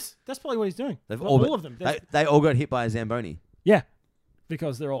 Oh, yes. That's probably what he's doing. They've all of them. They all got hit by a Zamboni. Yeah,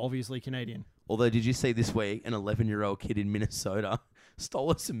 because they're all obviously Canadian. Although, did you see this week an 11-year-old kid in Minnesota stole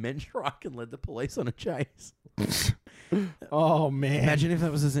a cement truck and led the police on a chase? Oh, man. Imagine if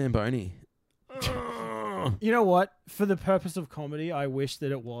that was a Zamboni. You know what? For the purpose of comedy, I wish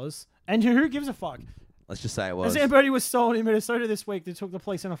that it was. And who gives a fuck? Let's just say it A was. Zamboni was stolen in Minnesota this week. They took the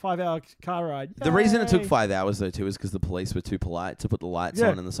police on a 5-hour car ride. The reason it took Yay. 5 hours, though, too, is because the police were too polite to put the lights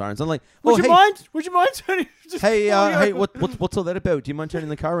Yeah. on and the sirens on. Like, Would oh, you hey, mind? Would you mind turning? Just hey, pulling hey, over? what's all that about? Do you mind turning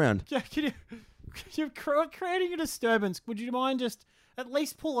the car around? Yeah, you're creating a disturbance. Would you mind just at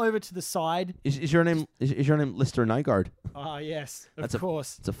least pull over to the side? Is your name Lister Nygaard? Ah, yes, That's of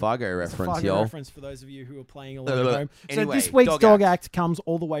course. It's a Fargo It's a reference, Fargo y'all. reference for those of you who are playing along at home. Anyway, so this week's Dog Dog Act. Act comes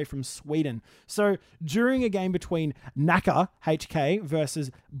all the way from Sweden. So during a game between Nacka HK versus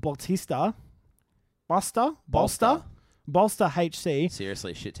Bolster HC,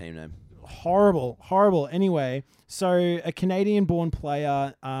 Seriously, shit team name. horrible. Anyway, so a Canadian-born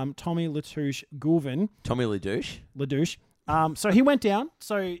player, Tommy Latouche Goulven, Tommy LaDouche. so he went down.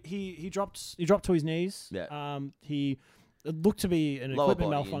 So he dropped to his knees. Yeah. It looked to be an Lower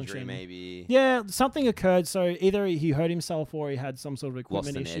equipment body malfunction. injury, maybe. Yeah, something occurred. So either he hurt himself or he had some sort of Lost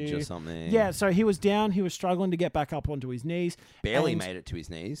equipment an issue. edge or something. Yeah, so he was down. He was struggling to get back up onto his knees. Barely and made it to his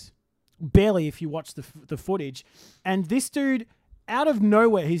knees. Barely, if you watch the footage. And this dude, out of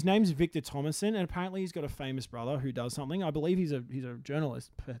nowhere, his name's Victor Thomason, and apparently he's got a famous brother who does something. I believe he's a journalist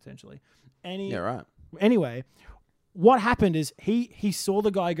potentially. And Yeah, right. Anyway, what happened is he saw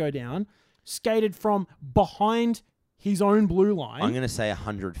the guy go down, skated from behind his own blue line. I'm going to say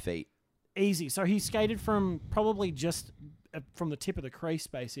 100 feet. Easy. So he skated from probably just from the tip of the crease,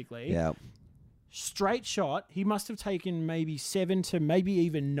 basically. Yeah. Straight shot. He must have taken maybe 7 to maybe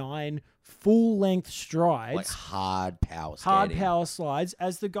even 9 full-length strides. Like hard power skating. Hard power slides.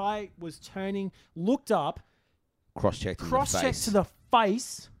 As the guy was turning, looked up, Cross-checked cross-checked to the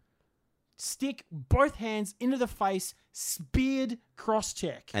face, stick both hands into the face, speared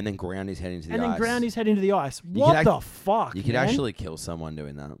cross-check. And then ground his head into the ice. And then ground his head into the ice. could What act- the fuck, You could man? actually kill someone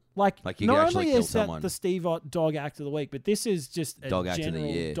doing that. Like you could not actually only kill is that someone. the Steve Ott dog act of the week, but this is just a Dog act of the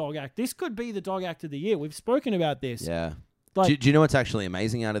general year. dog act. This could be the dog act of the year. We've spoken about this. Yeah. Like, Do you know what's actually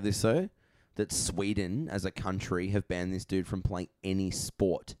amazing out of this, though? That Sweden, as a country, have banned this dude from playing any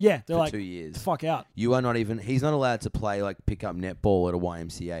sport yeah, they're for like, 2 years. fuck out. You are not even... He's not allowed to play, like, pick up netball at a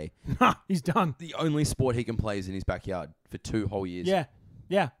YMCA. Nah, he's done. The only sport he can play is in his backyard for 2 whole years.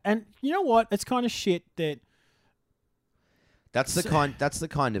 Yeah. And you know what? It's kind of shit that That's the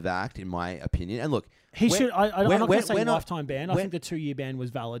kind of act, in my opinion. And look, he should. I'm not going to say we're not- lifetime ban. I think the 2-year ban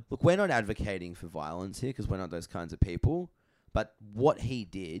was valid. Look, we're not advocating for violence here because we're not those kinds of people. But what he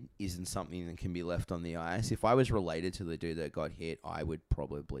did isn't something that can be left on the ice. If I was related to the dude that got hit, I would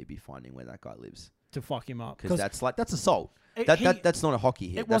probably be finding where that guy lives. To fuck him up. Because that's assault. It- That's not a hockey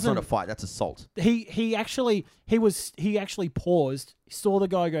hit. it That's not a wasn't- fight. That's assault. He actually paused, saw the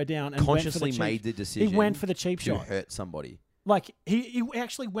guy go down, and Consciously went for made the decision. He went for the cheap to shot. hurt somebody. Like he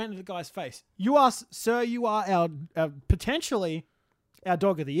actually went into the guy's face. You are, sir. You are our potentially our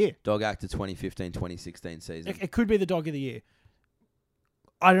dog of the year. Dog act of 2015-2016 season. It could be the dog of the year.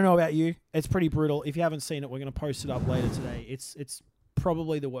 I don't know about you. It's pretty brutal. If you haven't seen it, we're going to post it up later today. It's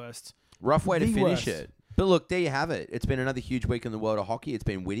probably the worst. Rough way to The finish worst. it. But look, there you have it. It's been another huge week in the world of hockey. It's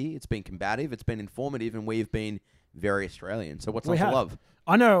been witty. It's been combative. It's been informative. And we've been very Australian. So what's not to love?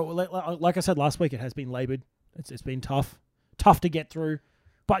 I know. Like I said last week, it has been laboured. It's been tough to get through.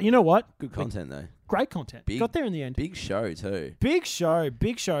 But you know what? Good content, though. Great content. Got there in the end. Big show, too. Big show.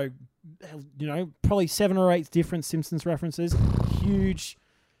 You know, probably 7 or 8 different Simpsons references. Huge.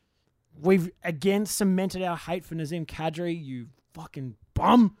 We've again cemented our hate for Nazem Kadri, you fucking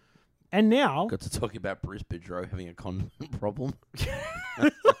bum. And now, Got to talk about Bruce Boudreau having a condom problem.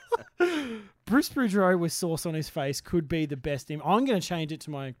 Bruce Boudreau with sauce on his face could be the best. I'm going to change it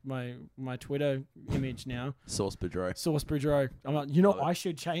to my Twitter image now. Sauce Boudreau. Sauce Boudreau. I'm like, I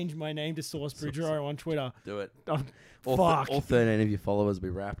should change my name to Sauce Boudreau on Twitter. Do it. Fuck. All 13 of your followers will be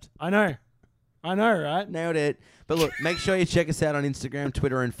wrapped. I know, right? Nailed it. But look, make sure you check us out on Instagram,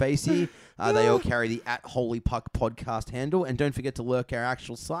 Twitter, and Facey. They all carry the @HolyPuck podcast handle. And don't forget to lurk our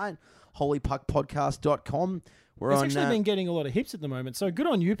actual site, holypuckpodcast.com. It's actually been getting a lot of hits at the moment. So good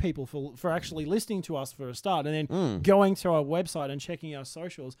on you people for actually listening to us for a start and then going to our website and checking our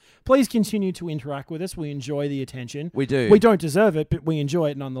socials. Please continue to interact with us. We enjoy the attention. We do. We don't deserve it, but we enjoy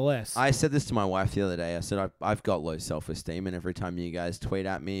it nonetheless. I said this to my wife the other day. I said, I've got low self-esteem, and every time you guys tweet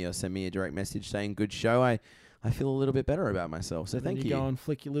at me or send me a direct message saying good show, I feel a little bit better about myself. So thank you. Go and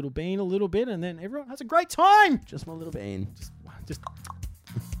flick your little bean a little bit, and then everyone has a great time. Just my little bean. Just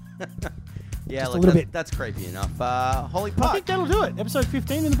yeah, just a little bit. That's creepy enough. Holy Puck. I think that'll do it. Episode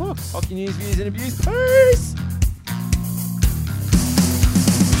 15 in the books. Hockey news, views, and abuse. Peace.